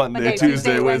check. Monday, Okay, Tuesday,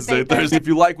 Tuesday, Wednesday, Wednesday, Thursday. If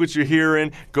you like what you're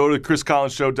hearing, go to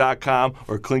chriscollinsshow.com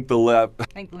or click the left I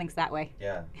think the link's that way.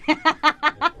 Yeah.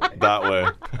 that way.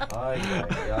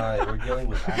 We're dealing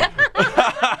with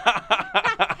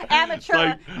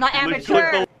Amateur, not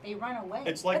amateur. They run away.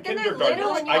 It's like But then they're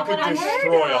little kindergartners. and you I don't could wanna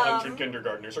destroy hurt 100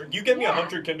 kindergartners. Or you give me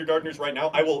 100 kindergartners right now,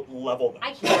 I will level them.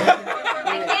 I can't.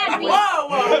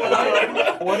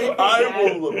 I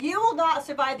will. You will not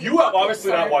survive the You have apocalypse,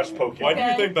 obviously not sir. watched Pokemon. Why do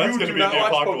you think that's You going to do be not the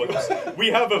watch apocalypse? We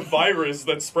have a virus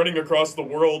that's spreading across the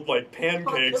world like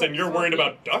pancakes, and you're worried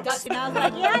about ducks? And I was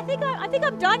like, yeah, I think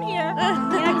I'm done here. And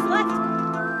I just left.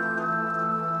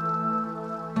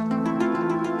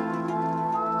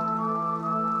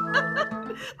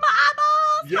 My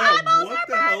eyeballs! Yeah, My eyeballs what are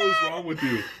the hell is burning. wrong with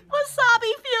you?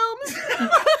 Wasabi fumes.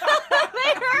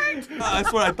 They hurt.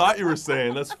 That's what I thought you were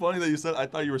saying. That's funny that you said. I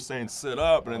thought you were saying sit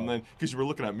up, and then because you were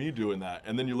looking at me doing that,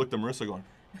 and then you looked at Marissa going,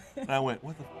 and I went,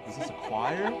 "What the? Is this a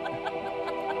choir?"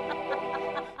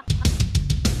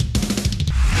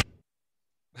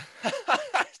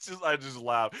 I just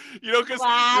laugh, because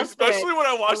especially when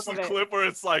I watch the clip where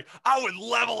it's like, I would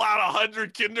level out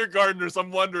 100 kindergartners. I'm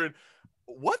wondering,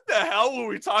 what the hell were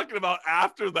we talking about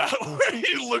after that? Where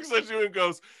he looks at you and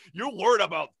goes, "You're worried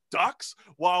about ducks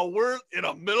while we're in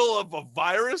the middle of a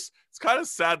virus?" It's kind of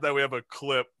sad that we have a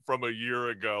clip from a year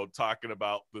ago talking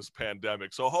about this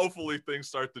pandemic. So hopefully things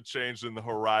start to change in the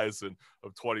horizon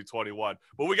of 2021.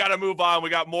 But we got to move on. We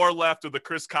got more left of the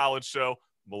Chris Collins Show,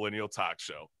 Millennial Talk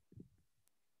Show.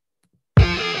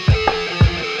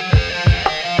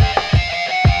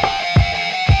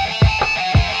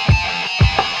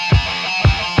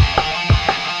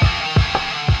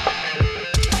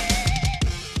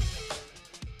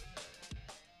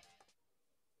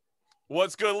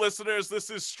 What's good, listeners? This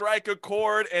is Strike a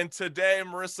Chord, and today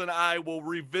Marissa and I will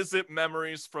revisit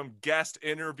memories from guest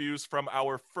interviews from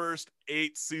our first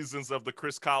 8 seasons of the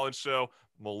Chris Collins Show,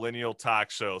 Millennial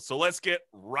Talk Show. So let's get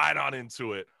right on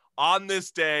into it. On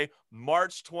this day,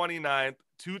 March 29th,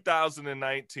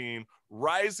 2019,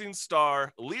 rising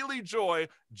star Lily Joy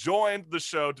joined the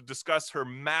show to discuss her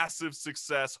massive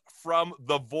success from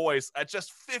The Voice at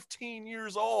just 15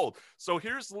 years old. So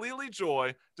here's Lily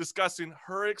Joy discussing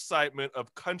her excitement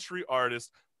of country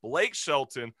artist Blake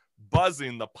Shelton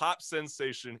buzzing the pop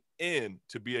sensation in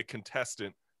to be a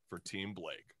contestant for Team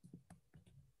Blake.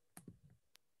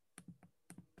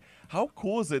 How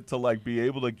cool is it to like be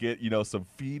able to get, some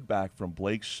feedback from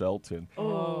Blake Shelton?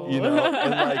 Oh. And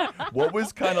like what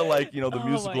was kind of like, the Oh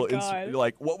musical my God.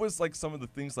 like what was like some of the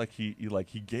things like he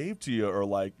gave to you or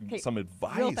like some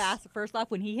advice? Real fast, first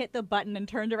off, when he hit the button and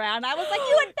turned around, I was like,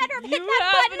 you had better hit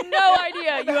that button. No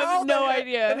idea. You have no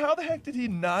idea. And how the heck did he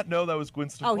not know that was Gwen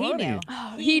Stefani? Oh, he knew.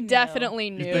 He definitely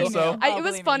knew. You think so? It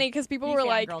was funny because people were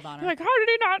like, how did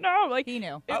he not know? Like he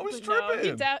knew. I was No,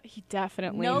 tripping. he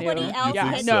definitely Nobody knew. else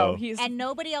Yeah, hit no, the, and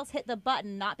nobody else hit the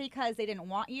button, not because they didn't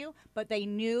want you, but they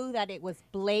knew that it was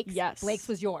Blake's. Yes. Blake's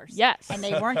was yours. Yes. And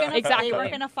they weren't gonna Exactly. they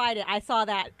weren't gonna fight it. I saw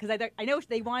that because I know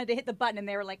they wanted to hit the button and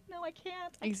they were like, no, I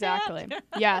can't. I Exactly. can't.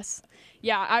 Yes.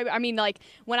 Yeah. I mean, like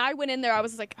when I went in there, I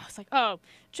was like, oh,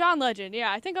 John Legend.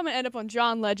 Yeah, I think I'm gonna end up on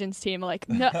John Legend's team. Like,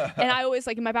 no. And I always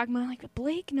like in my back of my mind, like,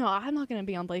 Blake? No, I'm not gonna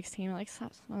be on Blake's team. Like,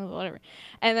 stop, whatever.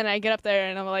 And then I get up there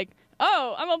and I'm like,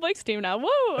 oh, I'm on Blake's team now.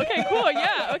 Whoa. Okay. Cool.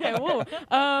 Yeah. Okay. Whoa.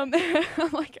 I'm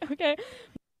like, okay.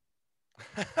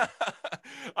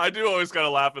 I do always gotta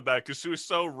laugh at that because she was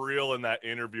so real in that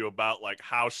interview about like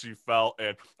how she felt,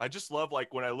 and I just love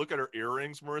like when I look at her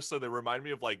earrings, Marissa, they remind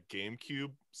me of like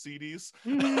GameCube CDs.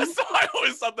 Mhm. So I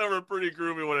always thought they were pretty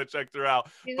groovy when I checked her out.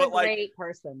 She's but a like great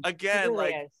person. again, She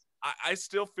really like is. I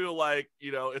still feel like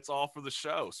it's all for the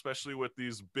show, especially with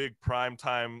these big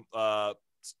primetime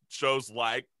shows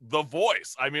like The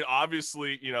Voice. I mean,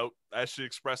 obviously, as she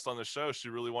expressed on the show, she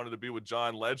really wanted to be with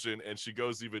John Legend, and she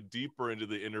goes even deeper into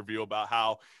the interview about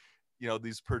how,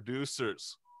 these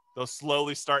producers, they'll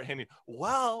slowly start hinting,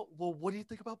 well, what do you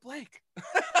think about Blake?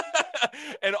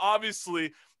 And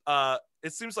obviously,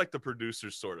 it seems like the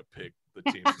producers sort of picked the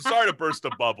team. Sorry to burst a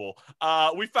bubble.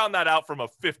 We found that out from a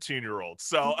 15-year-old.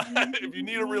 So if you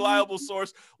need a reliable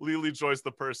source, Lily Joy's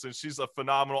the person. She's a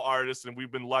phenomenal artist, and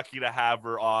we've been lucky to have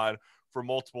her on for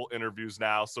multiple interviews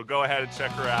now. So go ahead and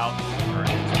check her out.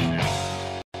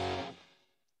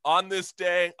 On this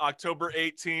day, October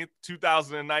 18th,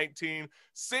 2019,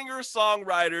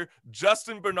 singer-songwriter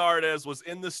Justin Bernardez was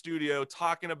in the studio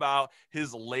talking about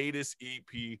his latest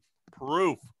EP,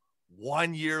 Proof.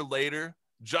 1 year later,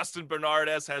 Justin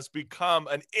Bernardez has become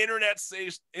an internet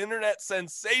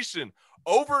sensation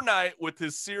overnight with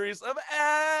his series of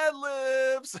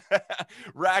ad-libs,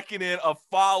 racking in a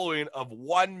following of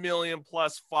 1 million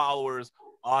plus followers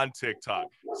on TikTok.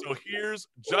 So here's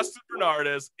Justin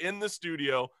Bernardez in the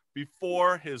studio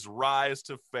before his rise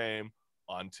to fame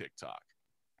on TikTok.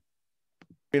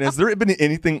 And has there been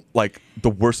anything like the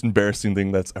worst embarrassing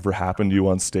thing that's ever happened to you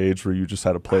on stage where you just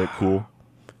had to play it cool?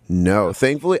 No,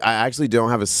 thankfully, I actually don't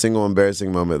have a single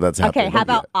embarrassing moment that's happened. Okay, how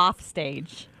about off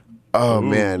stage? Oh,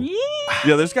 man.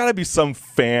 Yeah, there's got to be some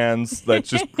fans that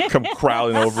just come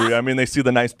crowding over you. I mean, they see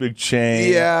the nice big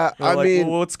chain. Yeah, They're I like, mean,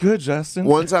 well, what's good, Justin?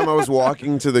 One time I was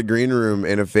walking to the green room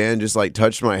and a fan just like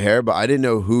touched my hair, but I didn't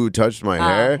know who touched my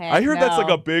hair. I heard that's like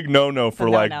a big no-no for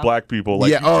like black people.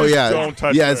 Like, yeah, you just yeah. don't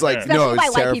touch yeah, their it's like, hair. no,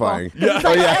 it's terrifying. Yeah.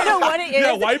 Oh, yeah. I don't know what it is.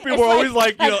 Yeah, white people It's are always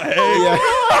like, hey. Yeah.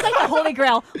 It's like the Holy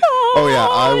Grail. Oh, yeah,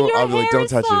 I'll be your like, hair don't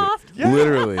is touch soft. it.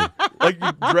 Literally. Like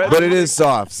you dread. But it is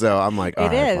soft, so I'm like, It all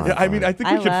right, is. fine, Yeah, I mean, fine. I think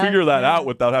we can figure that out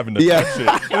without having to Yeah. touch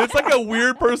it. And it's like a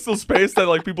weird personal space that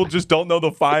like people just don't know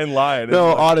the fine line. It's No,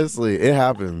 like- honestly, it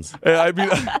happens. I mean,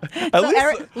 at So, least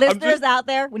Eric, I'm listeners just- out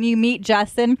there, when you meet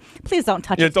Justin, please don't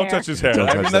touch yeah, his don't hair. touch his hair. Don't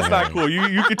I mean, touch that's the not hair. cool.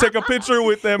 You can take a picture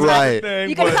with them, and Right. everything.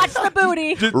 You can but touch the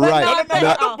booty. just- but Right. not the-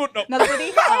 No, oh, no, the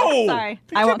booty? Oh, sorry. You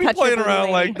I can't won't be touch your playing booty,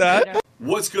 around lady. like that.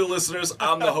 What's good, listeners?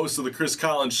 I'm the host of the Chris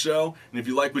Collins Show, and if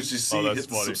you like what you see, that's hit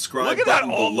the funny. subscribe Look at that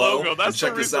button old below logo. That's and check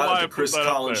the us reason out why I at put that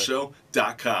up there.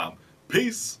 thechriscollinsshow.com.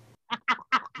 Peace.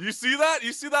 You see that?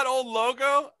 You see that old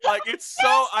logo? Like, it's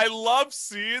so, I love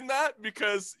seeing that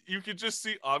because you can just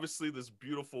see, obviously, this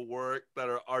beautiful work that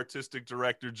our artistic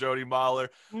director, Jody Mahler,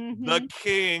 the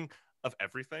king of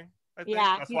everything. I think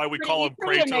Yeah, that's he's why we pretty- call he's him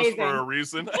pretty Kratos for amazing. a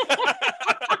reason.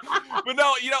 But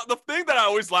no, the thing that I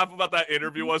always laugh about that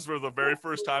interview was for the very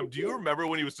first time. Do you remember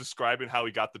when he was describing how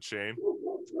he got the chain?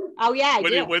 Oh yeah, I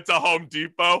When do. he went to Home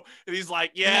Depot and he's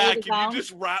like, "Yeah, made his can own. you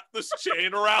just wrap this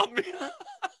chain around me?"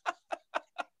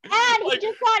 And he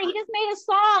just made a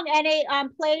song and it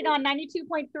played on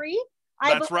 92.3.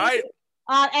 That's right.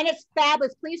 And it's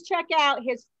fabulous. Please check out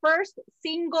his first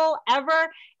single ever.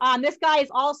 This guy is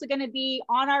also going to be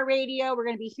on our radio. We're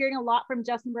going to be hearing a lot from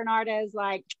Justin Bernardes.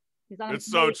 Like, he's on. It's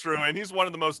so true. And he's one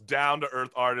of the most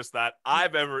down-to-earth artists that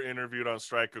I've ever interviewed on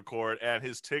Strike a Chord. And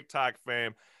his TikTok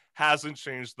fame hasn't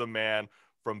changed the man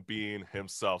from being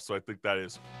himself. So I think that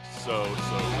is so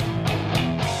good.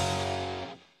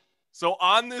 So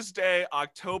on this day,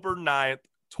 October 9th,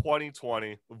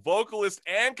 2020, vocalist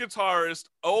and guitarist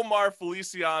Omar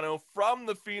Feliciano from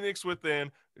the Phoenix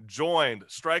Within joined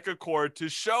Strike a Chord to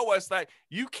show us that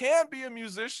you can be a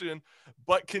musician,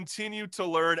 but continue to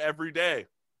learn every day.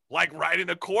 Like writing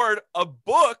a chord of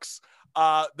books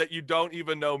that you don't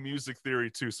even know music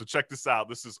theory to. So check this out.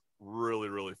 This is really,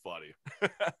 really funny.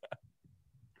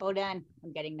 Hold on.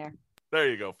 I'm getting there. There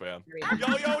you go, fam.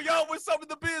 Yo, what's up with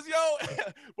the biz, yo?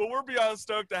 But we're beyond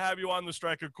stoked to have you on the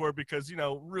Strike a Chord because,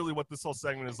 really what this whole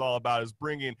segment is all about is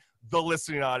bringing the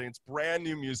listening audience brand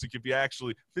new music. If you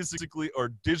actually physically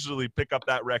or digitally pick up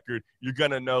that record, you're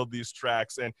going to know these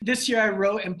tracks. And this year I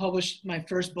wrote and published my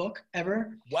first book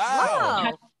ever.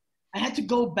 Wow. I had to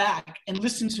go back and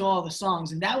listen to all the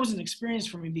songs, and that was an experience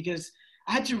for me because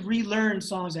I had to relearn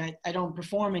songs that I don't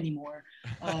perform anymore.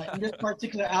 And this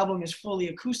particular album is fully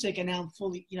acoustic, and now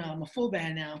I'm a full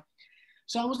band now.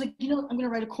 So I was like, I'm going to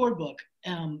write a chord book.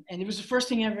 And it was the first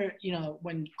thing ever,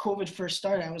 when COVID first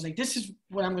started, I was like, this is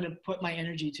what I'm going to put my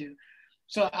energy to.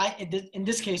 So in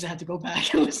this case, I had to go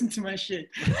back and listen to my shit.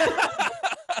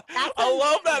 I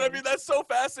love that. I mean, that's so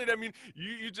fascinating. I mean,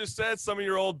 you just said some of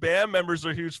your old band members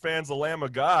are huge fans of Lamb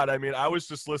of God. I mean, I was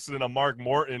just listening to Mark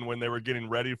Morton when they were getting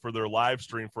ready for their live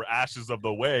stream for Ashes of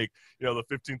the Wake, the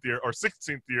 15th year or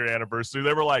 16th year anniversary.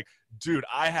 They were like, dude,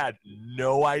 I had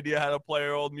no idea how to play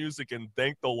our old music, and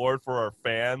thank the Lord for our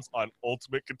fans on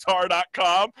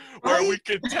ultimateguitar.com where we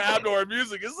can tab to our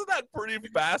music. Isn't that pretty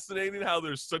fascinating how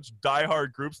there's such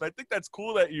diehard groups? And I think that's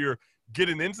cool that you're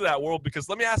getting into that world because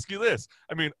let me ask you this.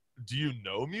 I mean, do you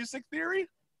know music theory?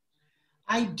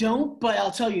 I don't, but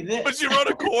I'll tell you this. But you wrote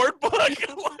a chord book?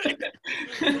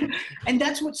 And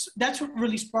that's what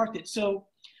really sparked it. So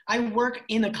I work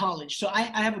in a college. So I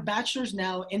have a bachelor's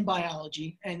now in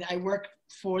biology, and I work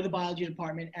for the biology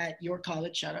department at York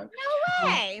College. Shout out. No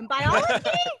way. In biology?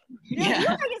 Yeah.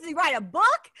 You think you write a book?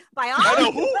 Biology? I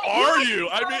know. Who are you?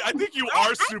 I mean, I think you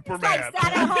are Superman. I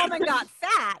sat at home and got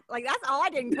fat. Like, that's all I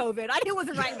did in COVID. I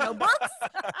wasn't writing no books.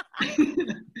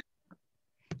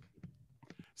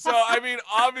 So, I mean,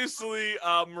 obviously,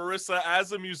 Marissa,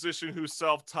 as a musician who's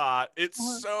self-taught,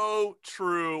 it's so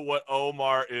true what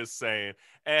Omar is saying.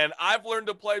 And I've learned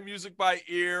to play music by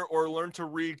ear or learned to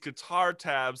read guitar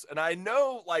tabs. And I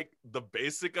know, like, the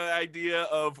basic idea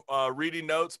of reading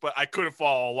notes, but I couldn't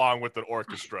follow along with an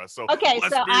orchestra. So, Okay,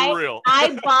 let's so be real.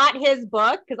 I bought his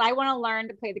book because I want to learn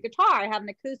to play the guitar. I have an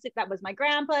acoustic that was my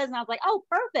grandpa's, and I was like, oh,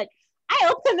 perfect.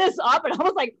 I opened this up, and I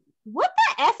was like, what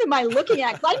the F am I looking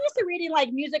at? Because I'm used to reading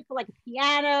like music for like a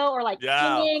piano or like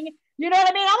singing. You know what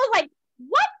I mean? I was like,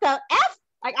 what the F?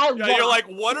 Like You're like,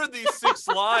 what are these 6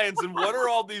 lines and what are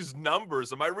all these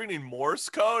numbers? Am I reading Morse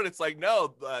code? It's like,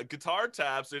 no, guitar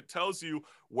tabs, it tells you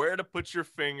where to put your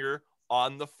finger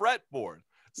on the fretboard.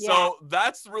 So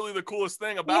that's really the coolest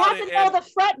thing about it. You have to know the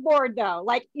fretboard though.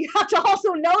 Like you have to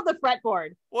also know the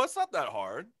fretboard. Well, it's not that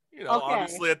hard.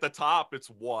 Obviously at the top, it's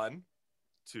 1,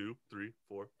 2, 3,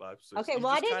 4, 5, 6. Okay, You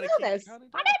well, I just didn't kinda know keep this. counting.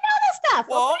 I didn't know this stuff.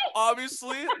 Well, okay.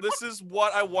 obviously, this is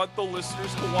what I want the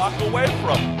listeners to walk away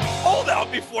from. hold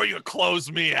out before you close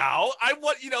me out. I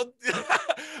want,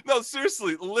 no,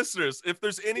 seriously, listeners, if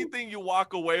there's anything you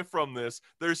walk away from this,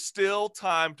 there's still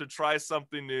time to try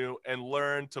something new and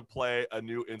learn to play a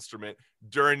new instrument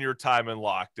during your time in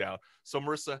lockdown. So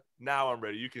Marissa, now I'm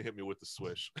ready. You can hit me with the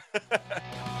swish.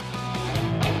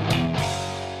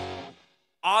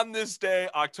 On this day,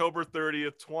 October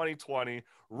 30th, 2020,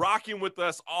 rocking with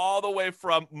us all the way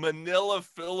from Manila,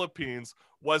 Philippines,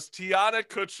 was Tiana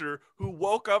Kutcher, who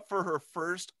woke up for her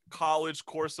first college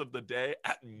course of the day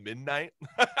at midnight.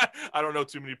 I don't know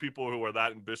too many people who are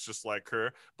that ambitious like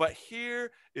her, but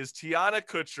here is Tiana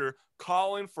Kutcher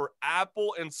calling for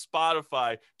Apple and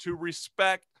Spotify to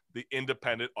respect the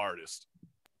independent artist.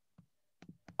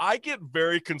 I get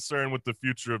very concerned with the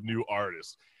future of new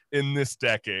artists in this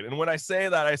decade. And when I say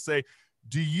that, I say,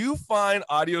 do you find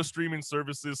audio streaming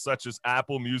services such as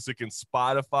Apple Music and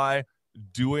Spotify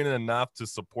doing enough to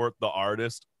support the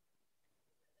artist?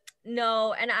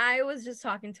 No, and I was just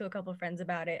talking to a couple friends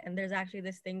about it, and there's actually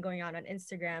this thing going on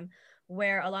Instagram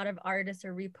where a lot of artists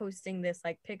are reposting this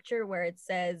like picture where it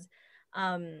says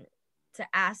to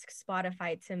ask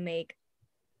Spotify to make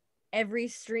every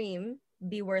stream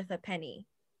be worth a penny.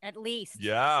 At least.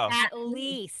 Yeah. At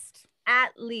least.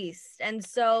 At least. And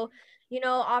so,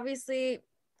 obviously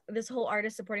this whole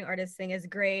artist supporting artists thing is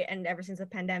great, and ever since the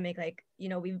pandemic, like,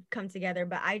 we've come together,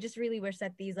 but I just really wish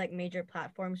that these like major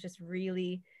platforms just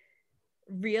really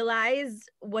realized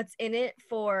what's in it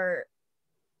for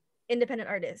independent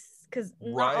artists, because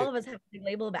not all of us have big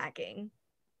label backing.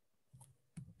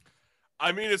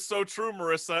 I mean, it's so true,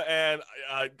 Marissa, and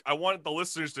I want the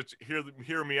listeners to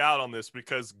hear me out on this,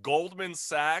 because Goldman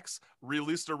Sachs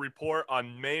released a report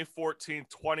on May 14,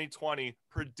 2020,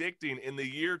 predicting in the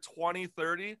year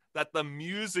 2030 that the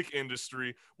music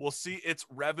industry will see its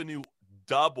revenue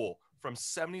double from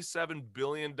 $77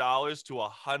 billion to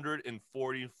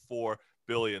 $144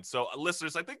 billion. So,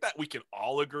 listeners, I think that we can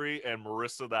all agree, and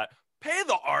Marissa, that pay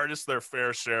the artists their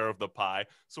fair share of the pie.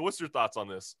 So what's your thoughts on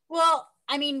this? Well,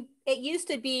 I mean, it used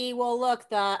to be, well, look,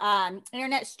 the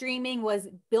internet streaming was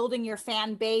building your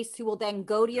fan base who will then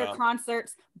go to your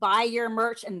concerts, buy your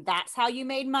merch, and that's how you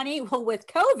made money. Well, with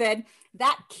COVID,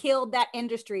 that killed that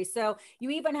industry. So you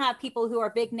even have people who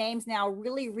are big names now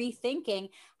really rethinking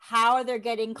how they're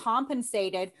getting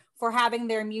compensated for having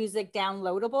their music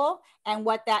downloadable and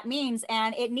what that means.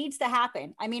 And it needs to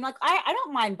happen. I mean, like, I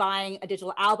don't mind buying a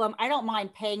digital album. I don't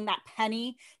mind paying that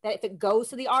penny that if it goes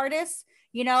to the artist,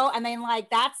 and then like,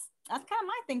 that's kind of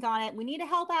my think on it. We need to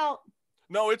help out.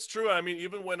 No, it's true. I mean,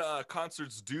 even when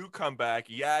concerts do come back,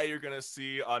 you're going to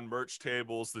see on merch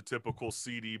tables the typical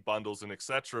CD bundles and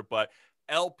etc. But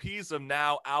LPs have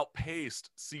now outpaced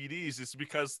CDs. It's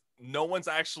because no one's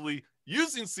actually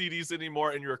using CDs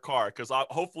anymore in your car, because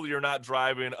hopefully you're not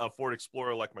driving a Ford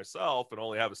Explorer like myself and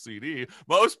only have a CD.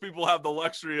 Most people have the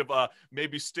luxury of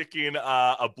maybe sticking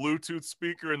a Bluetooth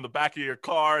speaker in the back of your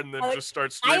car and then just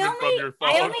start streaming from your phone.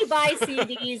 I only buy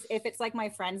CDs if it's like my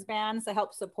friends' bands to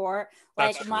help support.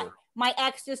 Like my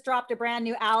ex just dropped a brand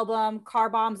new album, Car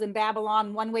Bombs in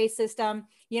Babylon, One Way System.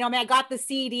 I got the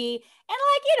CD and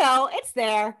it's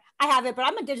there. I have it, but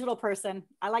I'm a digital person.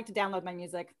 I like to download my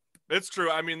music. It's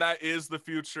true. I mean, that is the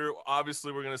future.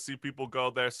 Obviously, we're going to see people go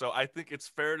there. So I think it's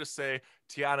fair to say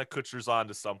Tiana Kutcher's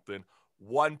onto something.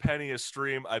 1 penny a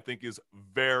stream, I think, is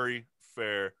very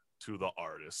fair to the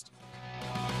artist.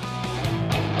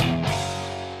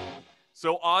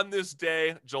 So on this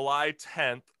day, July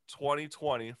 10th,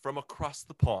 2020, from across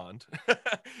the pond,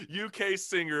 UK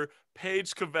singer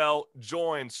Paige Cavell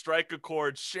joined Strike a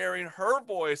Chord, sharing her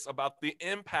voice about the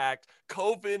impact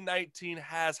COVID-19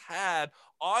 has had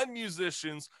on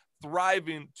musicians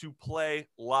thriving to play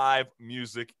live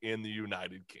music in the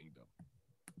United Kingdom.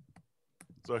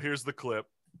 So here's the clip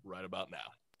right about now.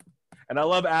 And I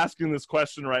love asking this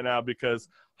question right now, because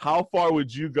how far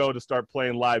would you go to start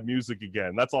playing live music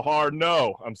again? That's a hard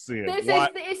no, I'm seeing.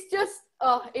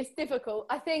 It's difficult.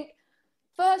 I think,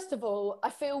 first of all,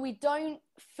 I feel we don't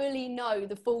fully know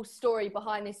the full story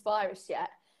behind this virus yet.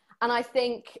 And I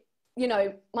think,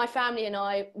 my family and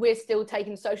we're still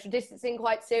taking social distancing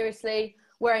quite seriously,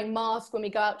 wearing masks when we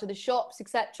go out to the shops,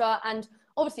 etc. And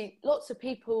obviously, lots of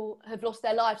people have lost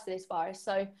their lives to this virus.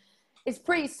 So it's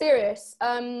pretty serious.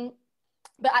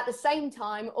 But at the same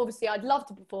time, obviously, I'd love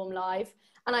to perform live.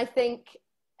 And I think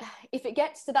if it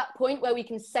gets to that point where we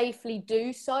can safely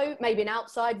do so, maybe an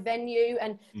outside venue,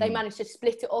 and they manage to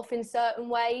split it off in certain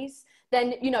ways,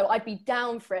 then, I'd be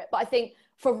down for it. But I think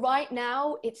for right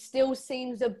now, it still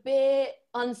seems a bit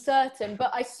uncertain.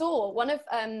 But I saw one of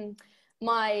a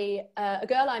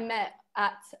girl I met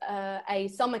at a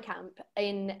summer camp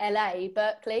in LA,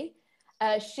 Berkeley,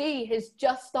 she has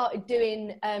just started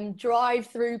doing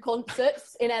drive-through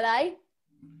concerts in LA.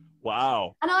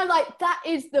 Wow. And I'm like, that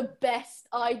is the best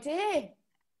idea.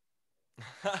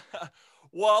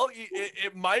 Well,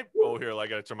 it might. Oh, here, I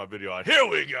gotta turn my video on. Here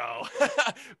we go.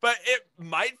 But it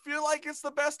might feel like it's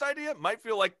the best idea. It might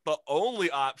feel like the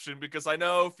only option, because I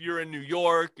know if you're in New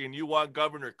York and you want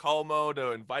Governor Cuomo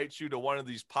to invite you to one of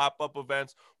these pop-up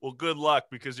events, well, good luck,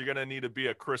 because you're gonna need to be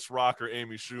a Chris Rock or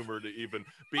Amy Schumer to even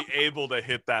be able to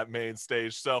hit that main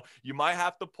stage. So you might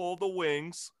have to pull the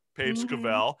wings, Paige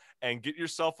Cavell, and get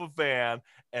yourself a van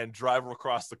and drive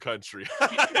across the country.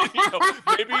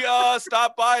 Maybe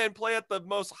stop by and play at the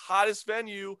most hottest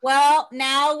venue. Well,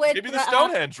 now with maybe the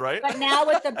Stonehenge, right? But now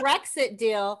with the Brexit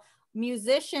deal,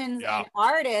 musicians and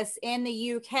artists in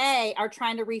the UK are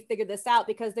trying to refigure this out,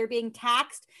 because they're being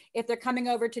taxed if they're coming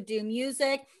over to do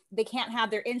music. They can't have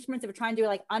their instruments. They're trying to do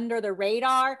like under the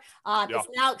radar. It's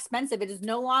now expensive. It is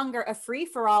no longer a free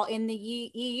for all in the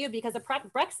EU because of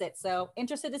Brexit. So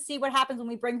interested to see what happens when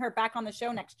we bring her back on the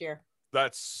show next year.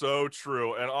 That's so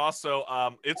true. And also,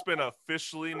 it's been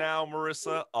officially now,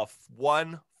 Marissa,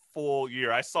 one full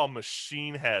year. I saw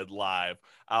Machine Head live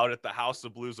out at the House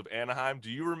of Blues of Anaheim.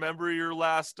 Do you remember your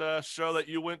last show that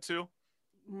you went to?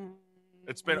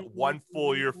 It's been one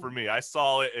full year for me. I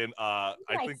saw it in I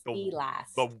think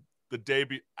the day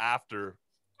after.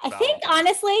 I think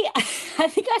honestly, I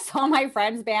think I saw my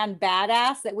friend's band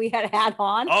Badass that we had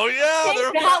on. Oh yeah, they're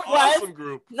an awesome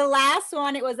group. The last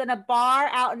one, it was in a bar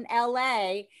out in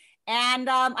LA. And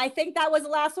I think that was the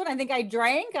last one. I think I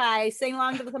drank. I sang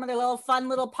along to some of their little fun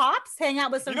little pops, hang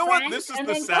out with some friends. You know what? This is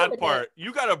the sad part.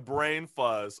 You got a brain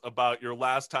fuzz about your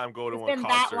last time going to a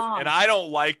concert. And I don't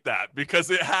like that,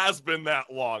 because it has been that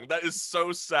long. That is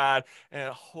so sad.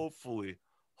 And hopefully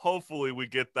we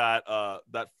get that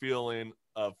that feeling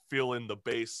of feeling the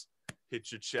bass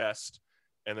hit your chest,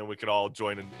 and then we can all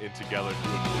join in together and do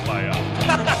a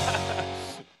kumbaya.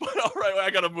 But all right,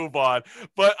 I gotta move on.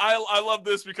 But I love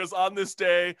this, because on this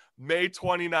day, May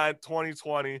 29th,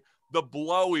 2020, the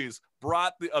Blowies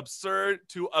brought the absurd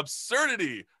to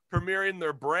absurdity, premiering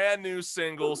their brand new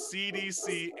single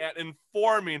CDC and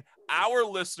informing our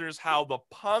listeners how the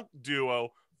punk duo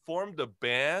formed a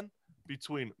band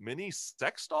between mini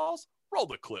sex dolls. Roll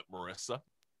the clip, Marissa.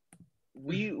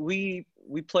 We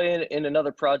play in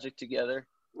another project together,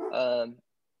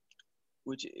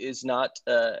 which is not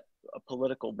a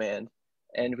political band,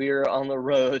 and we were on the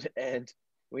road, and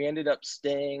we ended up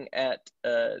staying at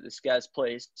this guy's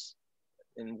place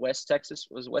in West Texas.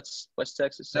 Was West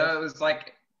Texas? So it was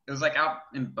like out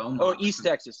in Beaumont. Oh, East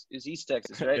Texas. It was East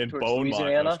Texas, right? In Towards Beaumont,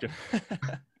 Louisiana.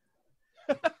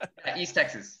 East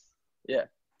Texas. Yeah.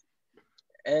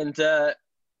 And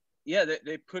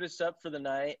they put us up for the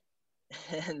night,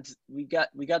 and we got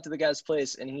to the guy's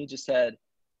place, and he just had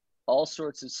all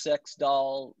sorts of sex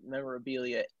doll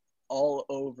memorabilia all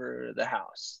over the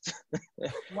house.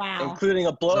 Wow. Including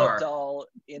a blow-up doll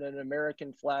in an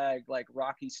American flag, like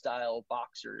Rocky style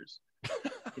boxers,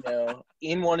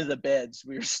 in one of the beds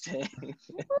we were staying.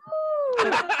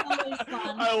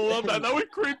 I love that. That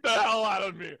would creep the hell out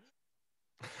of me.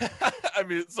 I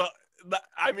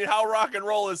mean, how rock and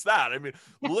roll is that? I mean,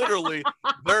 literally,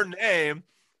 their name.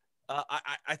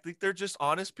 I think they're just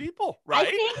honest people,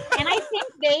 right? I think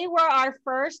they were our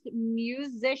first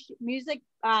music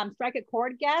strike a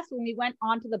chord guest when we went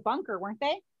onto the bunker, weren't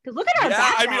they? Because look at our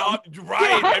background.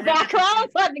 Right.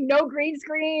 Background, something, no green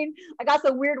screen. I got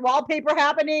some weird wallpaper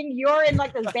happening. You're in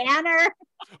like this banner.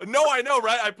 No, I know,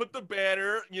 right? I put the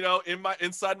banner,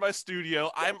 inside my studio.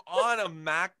 I'm on a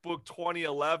MacBook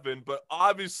 2011, but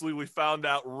obviously we found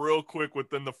out real quick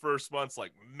within the first months,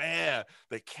 like, man,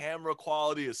 the camera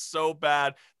quality is so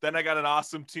bad. Then I got an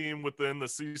awesome team within the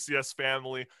CCS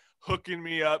family hooking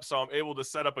me up, so I'm able to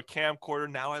set up a camcorder.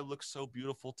 Now I look so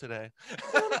beautiful today.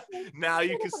 Now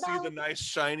you can see the nice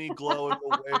shiny glow in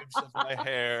the waves of my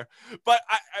hair. But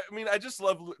I just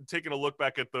love taking a look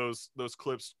back at those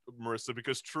clips, Marissa,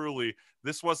 because truly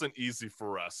this wasn't easy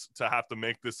for us to have to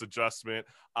make this adjustment,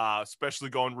 especially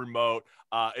going remote.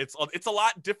 It's a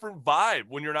lot different vibe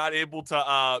when you're not able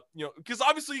to, because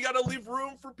obviously you got to leave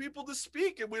room for people to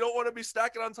speak, and we don't want to be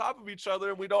stacking on top of each other,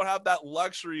 and we don't have that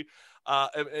luxury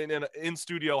in an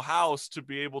in-studio house to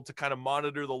be able to kind of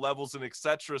monitor the levels and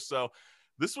etc. So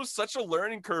this was such a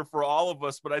learning curve for all of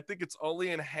us, but I think it's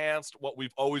only enhanced what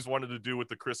we've always wanted to do with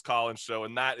the Chris Collins Show,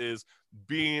 and that is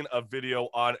being a video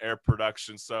on-air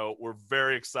production. So we're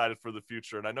very excited for the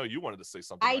future, and I know you wanted to say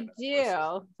something. I do.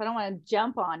 So I don't want to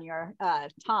jump on your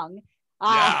tongue.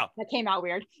 Yeah. That came out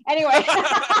weird. Anyway, no,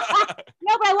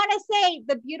 but I want to say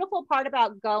the beautiful part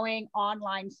about going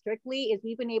online strictly is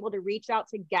we've been able to reach out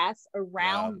to guests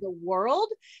around the world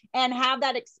and have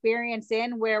that experience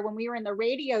in where when we were in the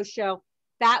radio show,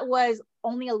 that was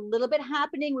only a little bit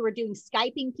happening. We were doing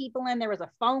Skyping people in, there was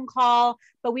a phone call,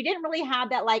 but we didn't really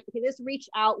have that like, okay, this reach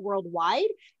out worldwide.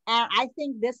 And I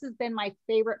think this has been my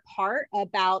favorite part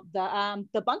about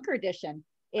the Bunker Edition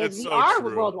is we are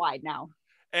worldwide now.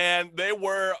 And they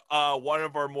were one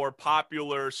of our more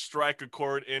popular Strike a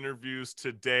Chord interviews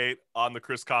to date on the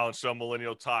Chris Collins Show,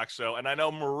 Millennial Talk Show. And I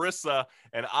know Marissa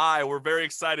and I were very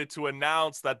excited to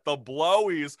announce that the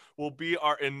Blowies will be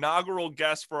our inaugural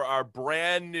guest for our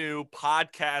brand new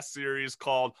podcast series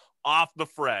called Off the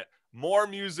Fret. More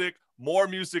music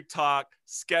talk,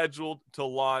 scheduled to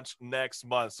launch next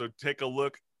month. So take a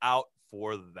look out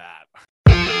for that.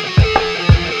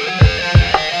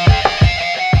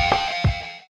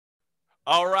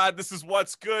 All right, this is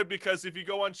what's good, because if you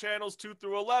go on channels 2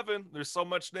 through 11, there's so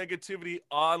much negativity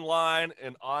online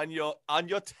and on your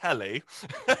tele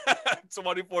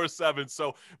 24/7.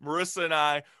 So Marissa and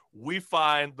I, we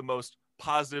find the most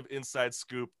positive inside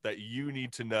scoop that you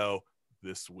need to know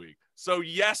this week. So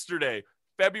yesterday,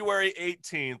 February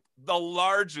 18th, the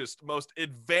largest, most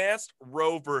advanced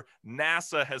rover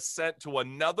NASA has sent to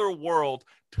another world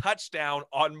touched down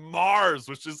on Mars,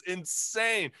 which is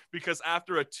insane because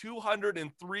after a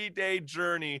 203-day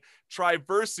journey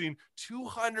traversing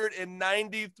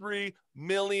 293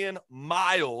 million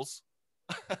miles,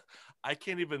 I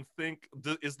can't even think,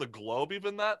 is the globe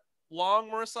even that long,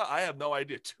 Marissa? I have no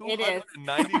idea.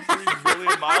 293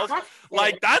 million miles?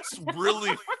 Like, that's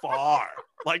really far.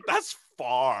 Like, that's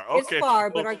far. Okay. It's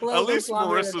far, but our globe at least is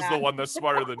longer than Marissa's that. the one that's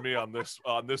smarter than me on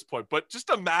this point. But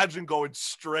just imagine going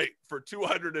straight for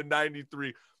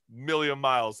 293 million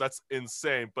miles. That's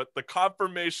insane. But the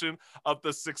confirmation of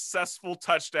the successful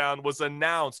touchdown was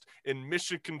announced in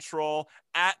Mission Control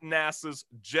at NASA's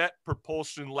Jet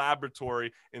Propulsion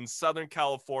Laboratory in Southern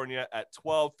California at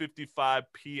 12:55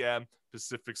 p.m.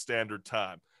 Pacific Standard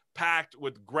Time. Packed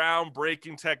with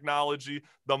groundbreaking technology,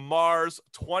 the Mars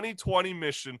 2020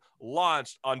 mission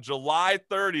launched on July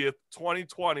 30th,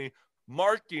 2020,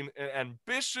 marking an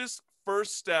ambitious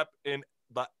first step in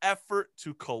the effort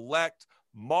to collect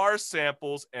Mars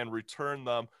samples and return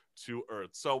them to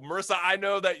Earth. So, Marissa, I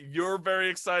know that you're very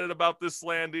excited about this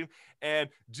landing. And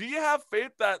do you have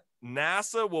faith that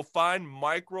NASA will find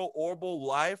microorbital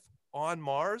life on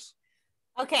Mars?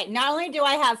 Okay, not only do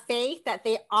I have faith that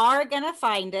they are gonna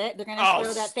find it, they're gonna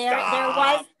show that there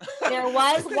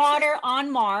was water on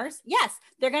Mars. Yes,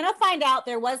 they're gonna find out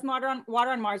there was water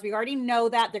on Mars. We already know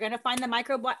that. They're gonna find the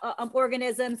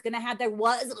microorganisms. Gonna have there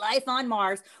was life on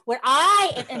Mars. What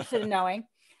I am interested in knowing,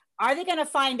 are they gonna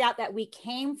find out that we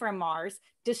came from Mars,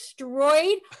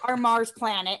 destroyed our Mars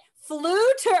planet,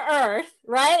 flew to Earth,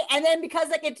 right? And then because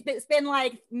like it's been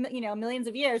like, you know, millions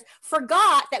of years,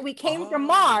 forgot that we came from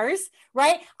Mars,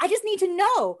 right? I just need to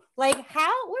know, like, where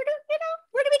do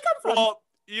we come from? Well,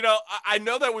 you know, I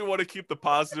know that we want to keep the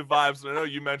positive vibes. And I know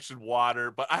you mentioned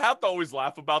water, but I have to always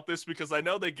laugh about this because I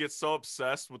know they get so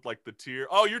obsessed with like the tier.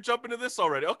 Oh, you're jumping to this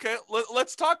already. Okay,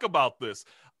 let's talk about this.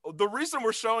 The reason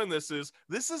we're showing this is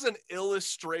an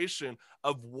illustration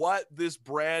of what this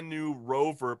brand new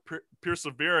rover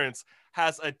Perseverance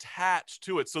has attached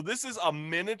to it. So this is a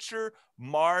miniature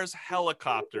Mars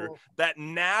helicopter that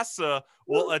NASA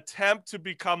will attempt to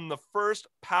become the first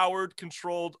powered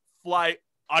controlled flight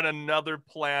on another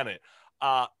planet.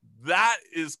 That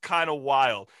is kind of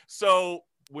wild. So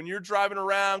when you're driving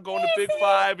around going to Big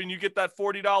Five and you get that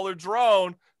 $40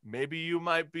 drone, maybe you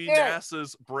might be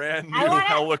NASA's brand new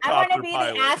helicopter I want to be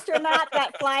pilot. the astronaut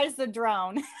that flies the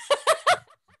drone.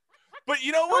 But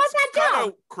you know what's kind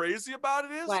of crazy about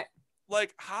it is, what?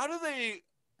 Like, how do they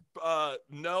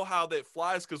know how that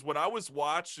flies? Because when I was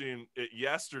watching it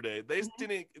yesterday, they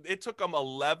didn't. It took them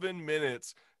 11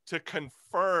 minutes to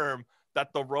confirm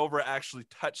that the rover actually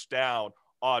touched down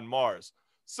on Mars.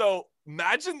 So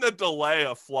imagine the delay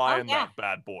of flying that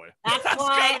bad boy. That's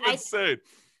why kind of insane.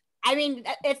 I mean,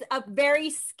 it's a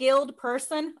very skilled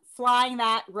person flying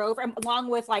that rover, along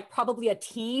with like probably a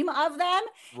team of them.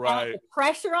 Right. And the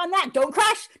pressure on that. Don't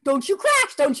crash. Don't you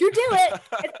crash. Don't you do it.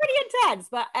 It's pretty intense,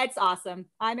 but it's awesome.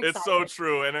 I'm excited. It's so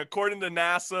true. And according to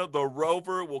NASA, the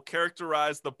rover will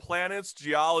characterize the planet's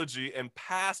geology and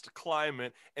past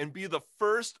climate and be the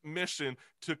first mission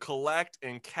to collect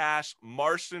and cache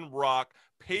Martian rock,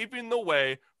 paving the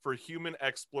way for human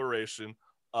exploration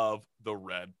of the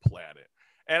red planet.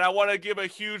 And I want to give a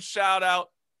huge shout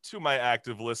out to my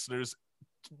active listeners.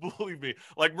 Believe me,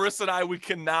 like Marissa and I, we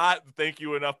cannot thank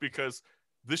you enough because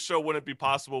this show wouldn't be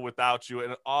possible without you.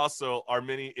 And also our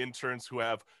many interns who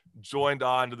have joined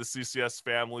on to the CCS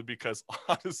family, because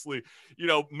honestly, you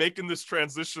know, making this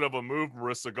transition of a move,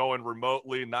 Marissa, going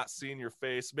remotely, not seeing your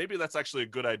face, maybe that's actually a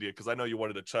good idea, because I know you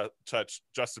wanted to touch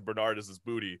Justin Bernard's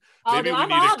booty. Oh, Maybe no, we I'm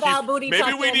need all to keep, about booty maybe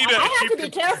tucking. we need to I have keep to be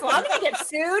careful. I'm gonna get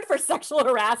sued for sexual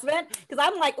harassment because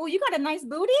I'm like, oh, you got a nice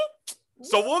booty.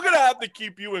 So we're gonna have to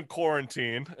keep you in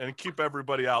quarantine and keep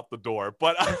everybody out the door.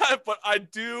 But I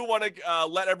do want to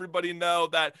let everybody know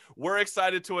that we're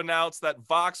excited to announce that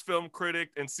Vox film critic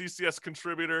and CCS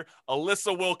contributor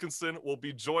Alyssa Wilkinson will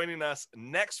be joining us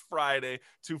next Friday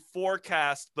to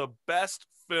forecast the best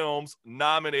films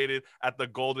nominated at the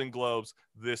Golden Globes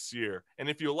this year. And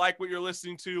if you like what you're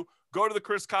listening to, go to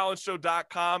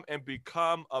thechriscollinsshow.com and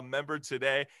become a member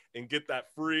today and get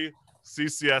that free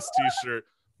CCS t-shirt.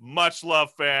 Much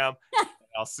love, fam.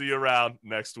 I'll see you around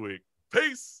next week.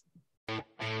 Peace.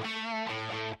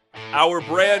 Our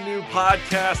brand new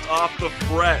podcast, Off the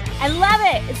Fret. I love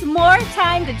it. It's more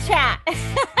time to chat.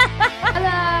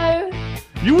 Hello.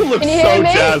 You would look Can you so hear me?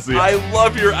 jazzy. I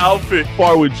love your outfit. How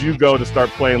far would you go to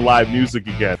start playing live music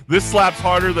again? This slaps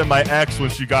harder than my ex when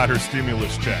she got her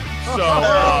stimulus check. So,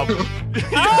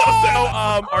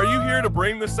 are you here to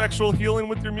bring the sexual healing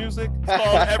with your music? It's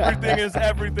called Everything is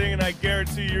Everything, and I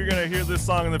guarantee you're going to hear this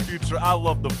song in the future. I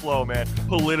love the flow, man.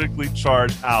 Politically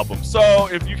charged album. So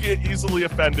if you get easily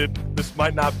offended, this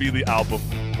might not be the album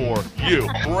for you.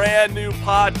 Brand new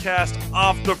podcast,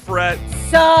 Off the Fret.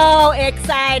 So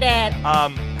excited.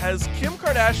 Has Kim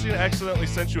Kardashian accidentally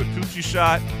sent you a coochie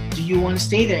shot? Do you want to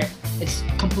stay there? It's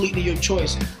completely your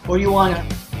choice. Or you want to...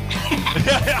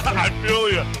 I feel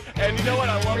you. And you know what?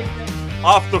 I love it.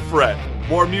 Off the Fret.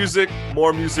 More music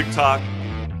talk.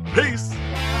 Peace.